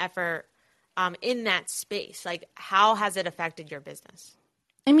time and effort in that space? Like, how has it affected your business?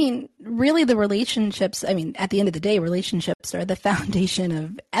 I mean, really the relationships, at the end of the day, relationships are the foundation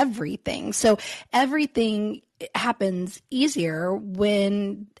of everything. So everything happens easier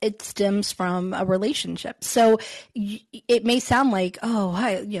when it stems from a relationship. So it may sound like,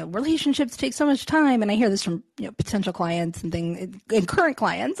 relationships take so much time. And I hear this from, potential clients and and current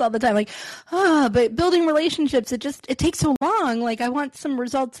clients all the time, like, but building relationships, it takes so long. Like I want some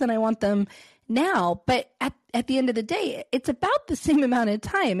results and I want them now, but at the end of the day, it's about the same amount of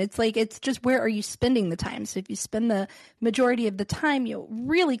time. It's just where are you spending the time? So if you spend the majority of the time,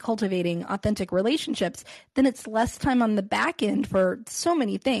 really cultivating authentic relationships, then it's less time on the back end for so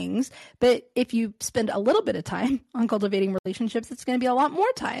many things. But if you spend a little bit of time on cultivating relationships, it's going to be a lot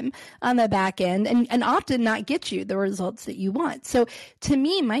more time on the back end and often not get you the results that you want. So to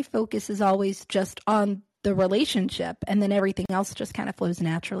me, my focus is always just on the relationship, and then everything else just kind of flows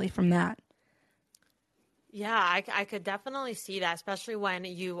naturally from that. Yeah, I could definitely see that, especially when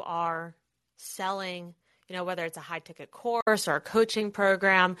you are selling, whether it's a high ticket course or a coaching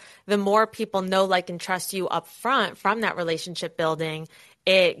program. The more people know, like, and trust you up front from that relationship building,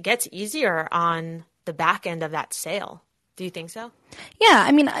 it gets easier on the back end of that sale. Do you think so? Yeah.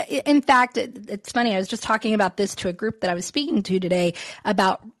 In fact, it's funny. I was just talking about this to a group that I was speaking to today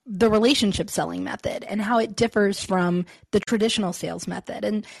about the relationship selling method and how it differs from the traditional sales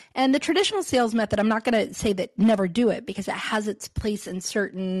method. And the traditional sales method, I'm not going to say that never do it because it has its place in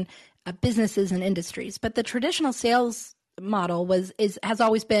certain businesses and industries. But the traditional sales model has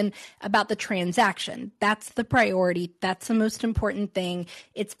always been about the transaction. That's the priority. That's the most important thing.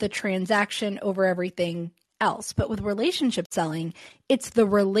 It's the transaction over everything else. But with relationship selling, it's the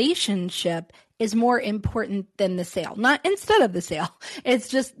relationship is more important than the sale, not instead of the sale. It's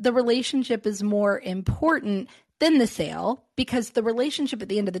just the relationship is more important than the sale because the relationship at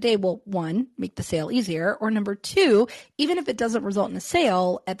the end of the day will, one, make the sale easier, or number two, even if it doesn't result in a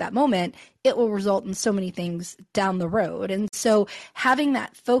sale at that moment, it will result in so many things down the road. And so having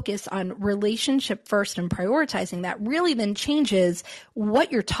that focus on relationship first and prioritizing that really then changes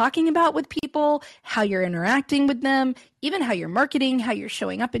what you're talking about with people, how you're interacting with them, even how you're marketing, how you're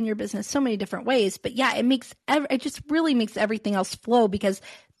showing up in your business, so many different ways. But yeah, it just really makes everything else flow because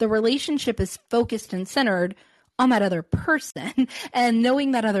the relationship is focused and centered on that other person and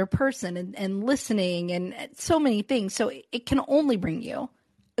knowing that other person and listening and so many things. So it can only bring you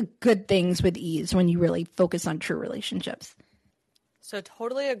good things with ease when you really focus on true relationships. So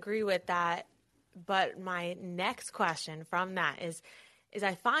totally agree with that. But my next question from that is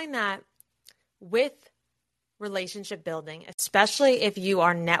I find that with relationship building, especially if you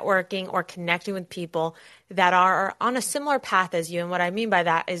are networking or connecting with people that are on a similar path as you. And what I mean by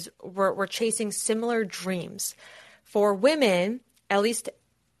that is we're chasing similar dreams. For women, at least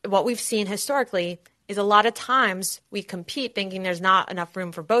what we've seen historically, is a lot of times we compete thinking there's not enough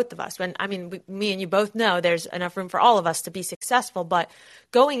room for both of us. When, I mean, me and you both know there's enough room for all of us to be successful. But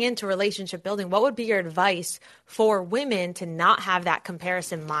going into relationship building, what would be your advice for women to not have that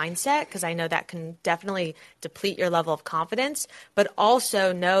comparison mindset? Because I know that can definitely deplete your level of confidence, but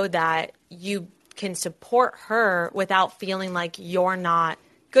also know that you can support her without feeling like you're not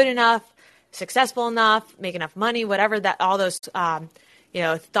good enough, successful enough, make enough money, whatever that, all those,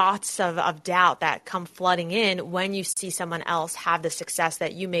 thoughts of doubt that come flooding in when you see someone else have the success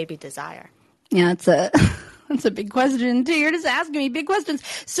that you maybe desire. Yeah, that's a big question too. You're just asking me big questions.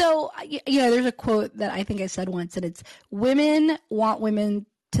 So, there's a quote that I think I said once, and it's, women want women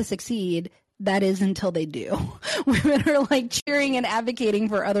to succeed. That is until they do. Women are like cheering and advocating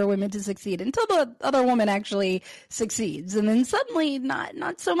for other women to succeed until the other woman actually succeeds. And then suddenly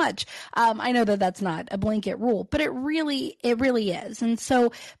not so much. I know that that's not a blanket rule, but it really is. And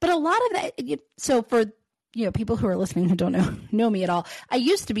so, but a lot of that, so for people who are listening who don't know me at all, I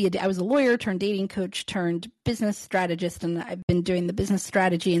used to be I was a lawyer turned dating coach turned business strategist, and I've been doing the business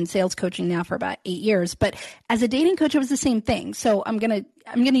strategy and sales coaching now for about 8 years. But as a dating coach, it was the same thing. So I'm gonna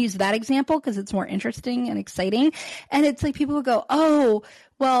use that example because it's more interesting and exciting. And it's like people will go, oh,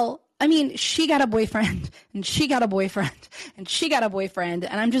 well, I mean, she got a boyfriend and she got a boyfriend and she got a boyfriend,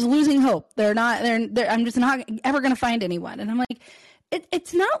 and I'm just losing hope. I'm just not ever going to find anyone. And I'm like,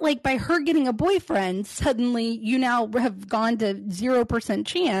 it's not like by her getting a boyfriend, suddenly you now have gone to 0%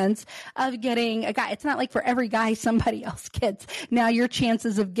 chance of getting a guy. It's not like for every guy somebody else gets, now your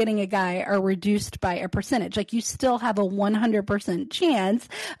chances of getting a guy are reduced by a percentage. Like you still have a 100% chance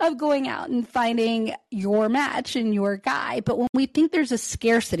of going out and finding your match and your guy. But when we think there's a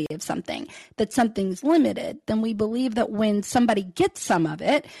scarcity of something, that something's limited, then we believe that when somebody gets some of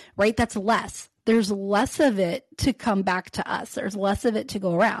it, right, that's less. There's less of it to come back to us. There's less of it to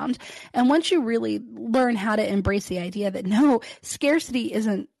go around. And once you really learn how to embrace the idea that no, scarcity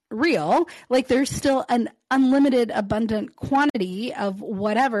isn't real, like there's still an unlimited abundant quantity of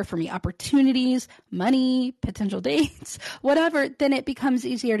whatever for me, opportunities, money, potential dates, whatever, then it becomes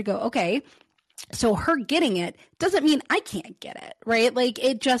easier to go, okay, so her getting it doesn't mean I can't get it, right? Like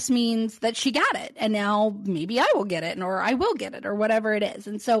it just means that she got it, and now maybe I will get it, or I will get it, or whatever it is.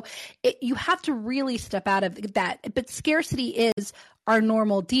 And so you have to really step out of that. But scarcity is our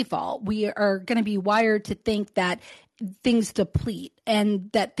normal default. We are going to be wired to think that things deplete and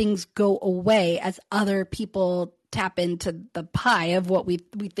that things go away as other people tap into the pie of what we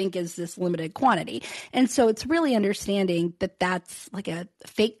think is this limited quantity. And so it's really understanding that that's like a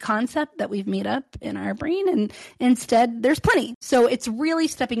fake concept that we've made up in our brain, and instead there's plenty. So it's really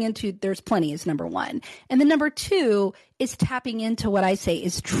stepping into there's plenty is number one. And then number two is tapping into what I say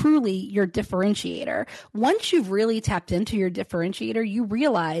is truly your differentiator. Once you've really tapped into your differentiator, you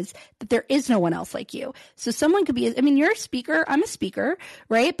realize that there is no one else like you. So someone could be, I mean, you're a speaker, I'm a speaker,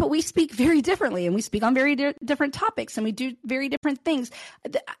 right? But we speak very differently, and we speak on very different topics, and we do very different things.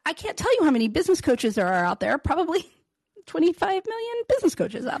 I can't tell you how many business coaches there are out there, probably 25 million business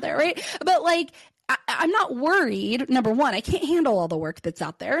coaches out there, right? But like, I'm not worried. Number one, I can't handle all the work that's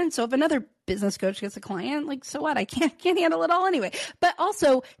out there. And so if another business coach gets a client, like, so what? I can't handle it all anyway. But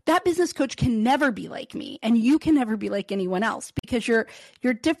also that business coach can never be like me, and you can never be like anyone else, because your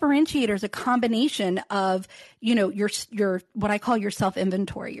differentiator is a combination of, your what I call your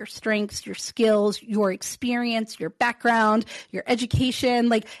self-inventory, your strengths, your skills, your experience, your background, your education,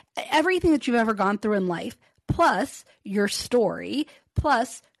 like everything that you've ever gone through in life, plus your story,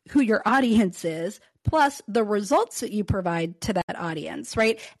 plus who your audience is, plus the results that you provide to that audience,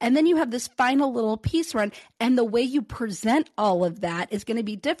 right? And then you have this final little piece run, and the way you present all of that is going to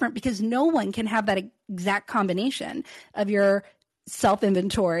be different, because no one can have that exact combination of your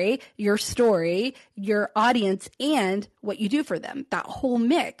self-inventory, your story, your audience, and what you do for them. That whole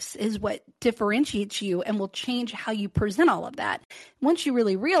mix is what differentiates you and will change how you present all of that. Once you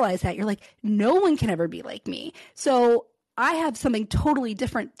really realize that, you're like, no one can ever be like me. So I have something totally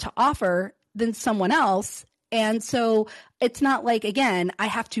different to offer than someone else. And so it's not like, again, I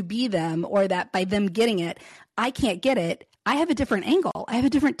have to be them, or that by them getting it, I can't get it. I have a different angle. I have a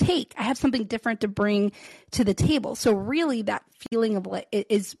different take. I have something different to bring to the table. So really that feeling of like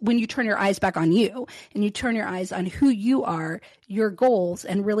is when you turn your eyes back on you, and you turn your eyes on who you are, your goals,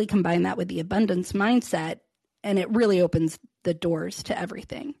 and really combine that with the abundance mindset. And it really opens the doors to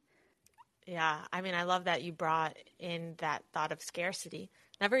everything. Yeah. I mean, I love that you brought in that thought of scarcity.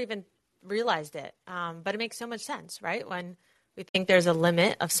 Never even realized it. But it makes so much sense, right? When we think there's a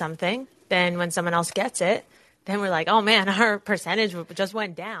limit of something, then when someone else gets it, then we're like, oh man, our percentage just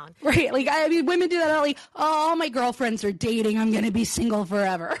went down. Right. Like, I mean, women do that early. Oh, all my girlfriends are dating. I'm going to be single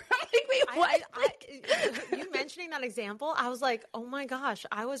forever. I'm like, wait, what? You mentioning that example, I was like, oh my gosh,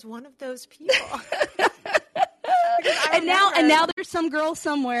 I was one of those people. And now there's some girl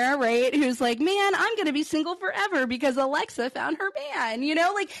somewhere, right, who's like, man, I'm going to be single forever because Alexa found her man. You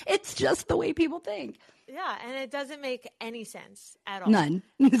know, like, it's just the way people think. Yeah, and it doesn't make any sense at all. None.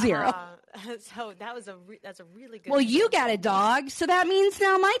 Zero. So that's a really good. Well, you got a dog, so that means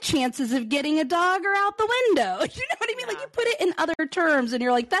now my chances of getting a dog are out the window. You know what I mean? Yeah. Like, you put it in other terms, and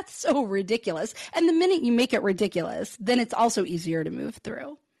you're like, that's so ridiculous. And the minute you make it ridiculous, then it's also easier to move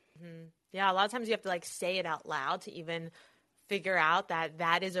through. Mm-hmm. Yeah, a lot of times you have to like say it out loud to even figure out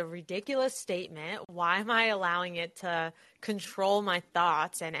that is a ridiculous statement. Why am I allowing it to control my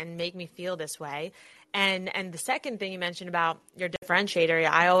thoughts and make me feel this way? And the second thing you mentioned about your differentiator,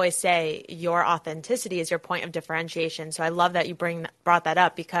 I always say your authenticity is your point of differentiation. So I love that you brought that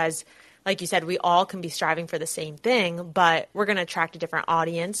up because, like you said, we all can be striving for the same thing, but we're going to attract a different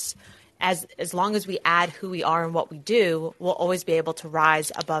audience. As long as we add who we are and what we do, we'll always be able to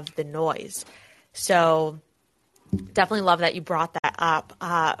rise above the noise. So definitely love that you brought that up.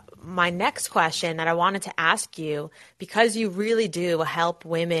 My next question that I wanted to ask you, because you really do help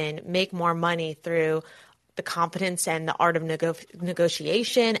women make more money through the competence and the art of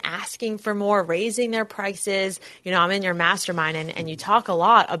negotiation, asking for more, raising their prices. You know, I'm in your mastermind and you talk a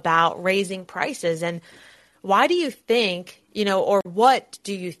lot about raising prices. And why do you think, or what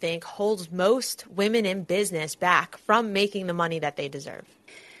do you think holds most women in business back from making the money that they deserve?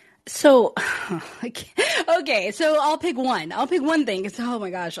 So, okay, so I'll pick one. I'll pick one thing. Oh my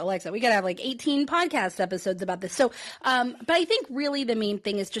gosh, Alexa, we got to have like 18 podcast episodes about this. So, but I think really the main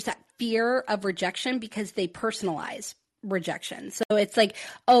thing is just that fear of rejection because they personalize rejection. So it's like,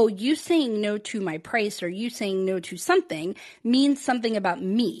 oh, you saying no to my price or you saying no to something means something about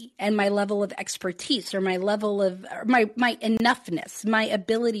me and my level of expertise or my level of my enoughness, my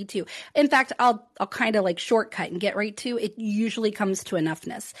ability to. In fact, I'll kind of like shortcut and get right to it. Usually comes to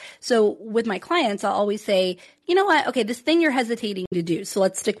enoughness. So with my clients, I'll always say, you know what? Okay, this thing you're hesitating to do. So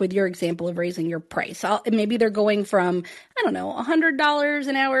let's stick with your example of raising your price. Maybe they're going from, I don't know, $100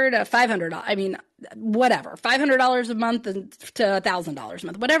 an hour to $500. I mean, whatever, $500 a month to $1,000 a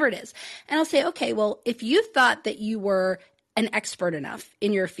month, whatever it is. And I'll say, okay, well, if you thought that you were an expert enough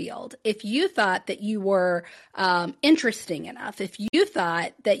in your field, if you thought that you were interesting enough, if you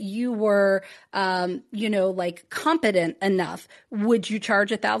thought that you were, like competent enough, would you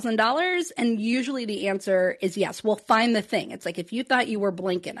charge $1,000? And usually the answer is yes. Well, find the thing. It's like, if you thought you were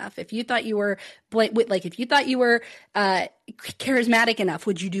blank enough, if you thought you were if you thought you were charismatic enough,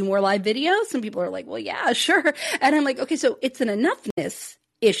 would you do more live videos? Some people are like, well, yeah, sure. And I'm like, okay, so it's an enoughness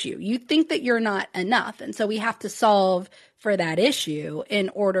issue. You think that you're not enough. And so we have to solve for that issue in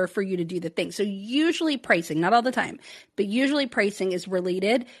order for you to do the thing. So usually pricing, not all the time, but usually pricing is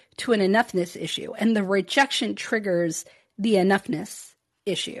related to an enoughness issue. And the rejection triggers the enoughness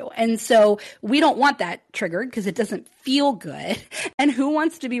issue. And so we don't want that triggered because it doesn't feel good. And who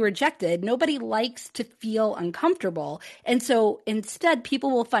wants to be rejected? Nobody likes to feel uncomfortable. And so instead, people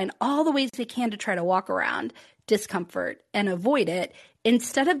will find all the ways they can to try to walk around discomfort and avoid it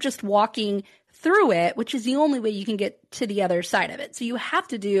instead of just walking through it, which is the only way you can get to the other side of it. So you have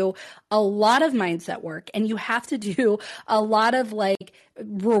to do a lot of mindset work and you have to do a lot of like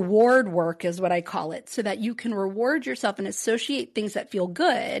reward work is what I call it, so that you can reward yourself and associate things that feel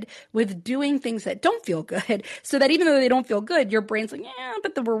good with doing things that don't feel good, so that even though they don't feel good, your brain's like, yeah,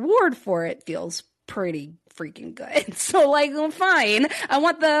 but the reward for it feels pretty freaking good. So like, well, fine, I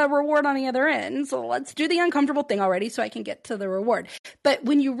want the reward on the other end. So let's do the uncomfortable thing already so I can get to the reward. But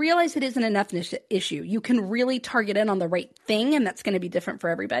when you realize it is an enoughness issue, you can really target in on the right thing, and that's going to be different for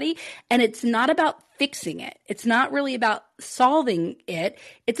everybody. And it's not about fixing it. It's not really about solving it.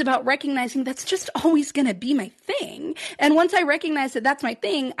 It's about recognizing that's just always going to be my thing. And once I recognize that that's my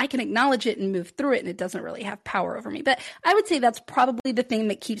thing, I can acknowledge it and move through it, and it doesn't really have power over me. But I would say that's probably the thing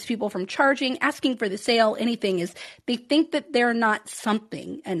that keeps people from charging, asking for the sale, anything, is they think that they're not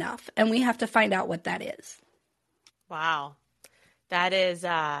something enough. And we have to find out what that is. Wow. That is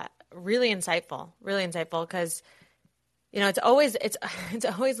really insightful, because it's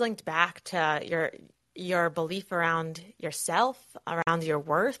always linked back to your belief around yourself, around your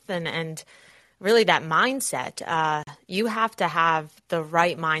worth, and really that mindset. You have to have the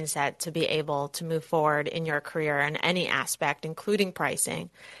right mindset to be able to move forward in your career in any aspect, including pricing.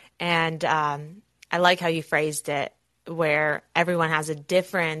 And I like how you phrased it, where everyone has a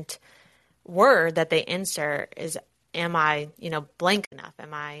different word that they insert is, am I, blank enough?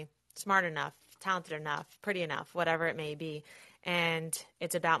 Am I smart enough, talented enough, pretty enough, whatever it may be. And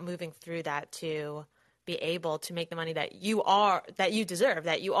it's about moving through that to be able to make the money that you deserve,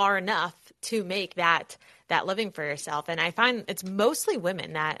 that you are enough to make that living for yourself. And I find it's mostly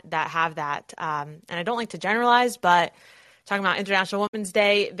women that have that. And I don't like to generalize, but talking about International Women's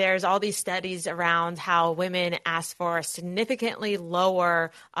Day, there's all these studies around how women ask for significantly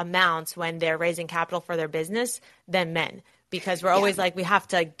lower amounts when they're raising capital for their business than men, because we're always like, we have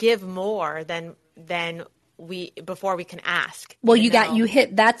to give more than before we can ask. Well, you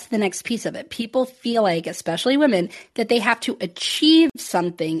hit, that's the next piece of it. People feel like, especially women, that they have to achieve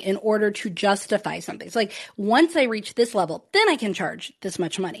something in order to justify something. It's like, once I reach this level, then I can charge this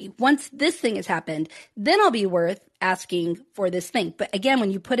much money. Once this thing has happened, then I'll be worth asking for this thing. But again,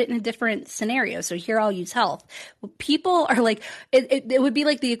 when you put it in a different scenario, so here I'll use health. People are like, it would be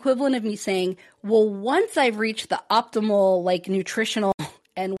like the equivalent of me saying, well, once I've reached the optimal, like, nutritional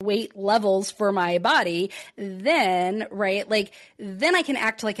and weight levels for my body, then, right, like, then I can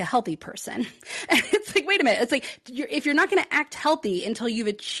act like a healthy person. And it's like, wait a minute. It's like, if you're not going to act healthy until you've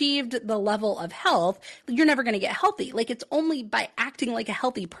achieved the level of health, you're never going to get healthy. Like, it's only by acting like a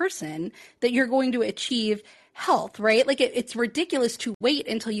healthy person that you're going to achieve health, right? Like, it's ridiculous to wait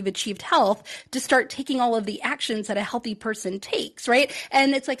until you've achieved health to start taking all of the actions that a healthy person takes, right?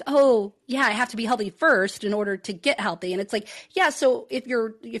 And it's like, oh yeah, I have to be healthy first in order to get healthy. And it's like, yeah, so if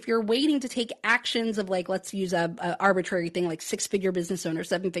you're waiting to take actions of, like, let's use a arbitrary thing like 6-figure business owner,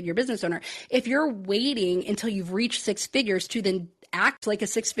 7-figure business owner, if you're waiting until you've reached 6 figures to then act like a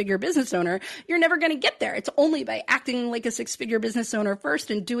 6-figure business owner, you're never going to get there. It's only by acting like a 6-figure business owner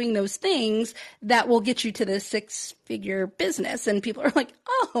first and doing those things that will get you to the 6-figure business. And people are like,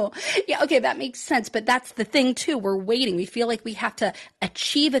 oh, yeah, okay, that makes sense. But that's the thing too. We're waiting. We feel like we have to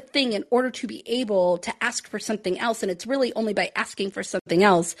achieve a thing in order to be able to ask for something else. And it's really only by asking for something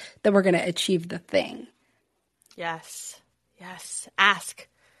else that we're going to achieve the thing. Yes.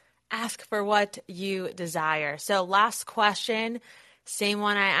 Ask for what you desire. So last question, same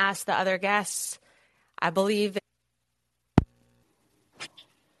one I asked the other guests. I believe.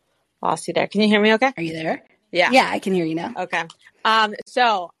 Lost you there. Can you hear me okay? Are you there? Yeah. Yeah, I can hear you now. Okay.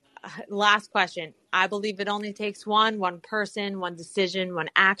 So last question. I believe it only takes one person, one decision, one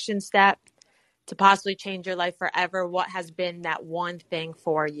action step to possibly change your life forever. What has been that one thing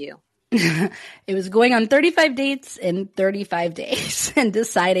for you? It was going on 35 dates in 35 days and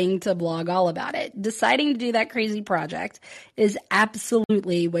deciding to blog all about it. Deciding to do that crazy project is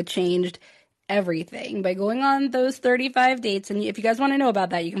absolutely what changed everything. By going on those 35 dates, and if you guys want to know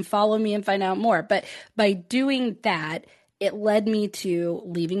about that, you can follow me and find out more. But by doing that, it led me to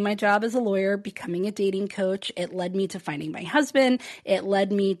leaving my job as a lawyer, becoming a dating coach. It led me to finding my husband. It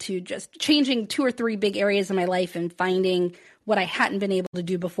led me to just changing 2 or 3 big areas of my life and finding what I hadn't been able to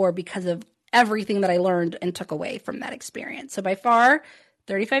do before because of everything that I learned and took away from that experience. So by far,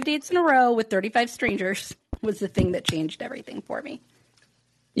 35 dates in a row with 35 strangers was the thing that changed everything for me.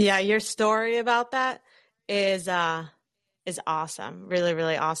 Yeah, your story about that is awesome. Really,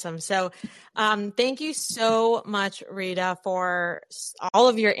 really awesome. So thank you so much, Rita, for all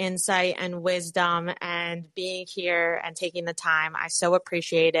of your insight and wisdom and being here and taking the time. I so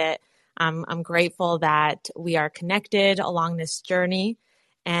appreciate it. I'm grateful that we are connected along this journey,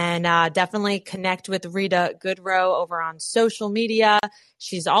 and definitely connect with Rita Goodrow over on social media.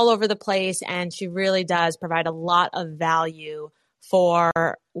 She's all over the place, and she really does provide a lot of value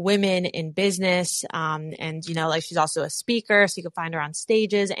for women in business. And, like, she's also a speaker, so you can find her on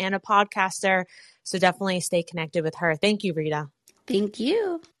stages, and a podcaster. So definitely stay connected with her. Thank you, Rita. Thank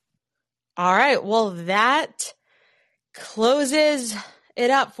you. All right. Well, that closes it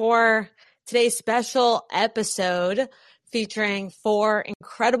up for today's special episode featuring 4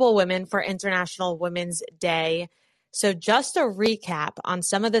 incredible women for International Women's Day. So just a recap on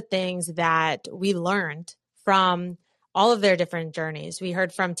some of the things that we learned from all of their different journeys. We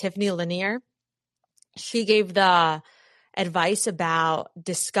heard from Tiffany Lanier. She gave the advice about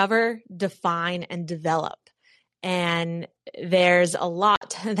discover, define, and develop. And there's a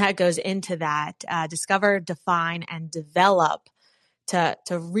lot that goes into that. Discover, define, and develop to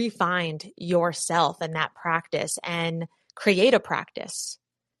refine yourself in that practice and create a practice.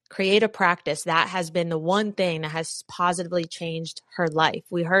 Create a practice. That has been the one thing that has positively changed her life.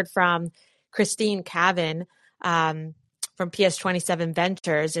 We heard from Christine Cavan from PS27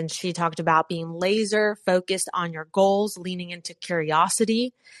 Ventures, and she talked about being laser focused on your goals, leaning into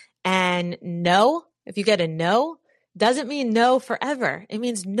curiosity, and no. If you get a no, doesn't mean no forever. It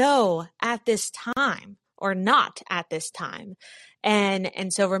means no at this time or not at this time.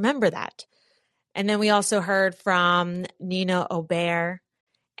 And so remember that. And then we also heard from Nina Aubert,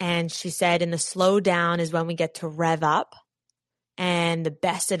 and she said, in the slow down is when we get to rev up. And the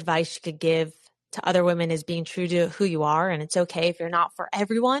best advice you could give to other women is being true to who you are. And it's okay if you're not for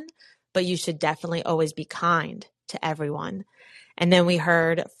everyone, but you should definitely always be kind to everyone. And then we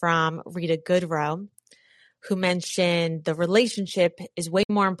heard from Rita Goodrow, who mentioned the relationship is way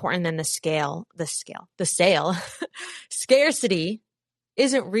more important than the sale. Scarcity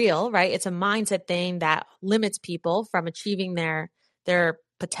isn't real, right? It's a mindset thing that limits people from achieving their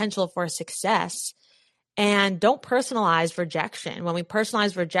potential for success. And don't personalize rejection. When we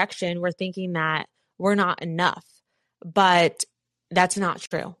personalize rejection, we're thinking that we're not enough, but that's not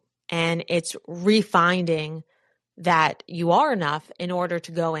true. And it's refinding that you are enough in order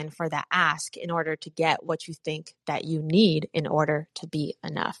to go in for that ask, in order to get what you think that you need in order to be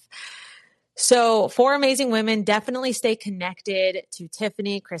enough. So 4 amazing women. Definitely stay connected to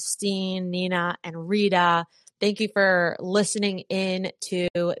Tiffany, Christine, Nina, and Rita. Thank you for listening in to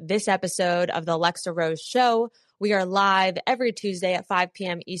this episode of the Alexa Rose Show. We are live every Tuesday at 5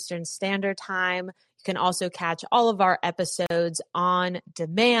 p.m. Eastern Standard Time. You can also catch all of our episodes on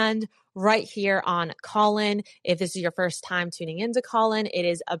demand right here on Callin. If this is your first time tuning into Callin, it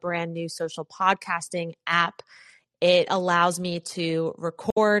is a brand new social podcasting app. It allows me to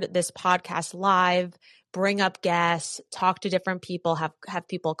record this podcast live, bring up guests, talk to different people, have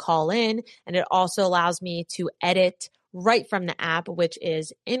people call in. And it also allows me to edit right from the app, which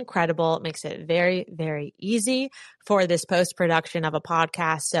is incredible. It makes it very, very easy for this post-production of a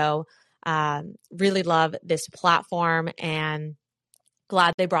podcast. So really love this platform, and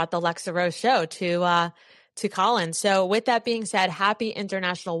glad they brought the Alexa Rose Show to Callin. So with that being said, happy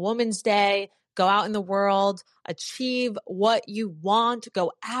International Women's Day. Go out in the world, achieve what you want,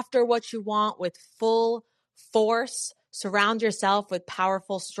 go after what you want with full force. Surround yourself with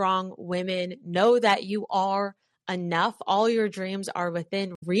powerful, strong women. Know that you are enough. All your dreams are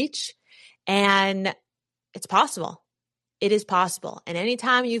within reach, and it's possible. It is possible. And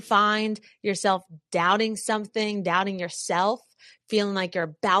anytime you find yourself doubting something, doubting yourself, feeling like you're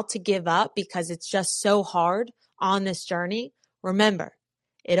about to give up because it's just so hard on this journey, remember,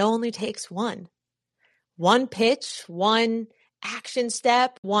 it only takes one pitch, one action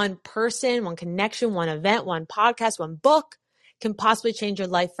step, one person, one connection, one event, one podcast, one book can possibly change your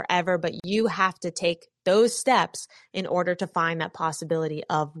life forever. But you have to take those steps in order to find that possibility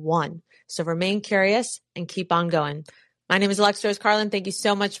of one. So remain curious and keep on going. My name is Alexa Rose Carlin. Thank you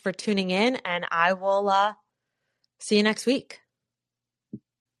so much for tuning in, and I will see you next week.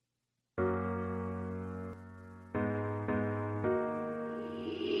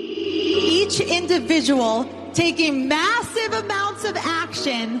 Each individual taking massive amounts of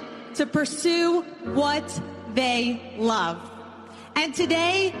action to pursue what they love. And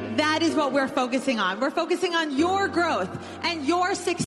today, that is what we're focusing on. We're focusing on your growth and your success.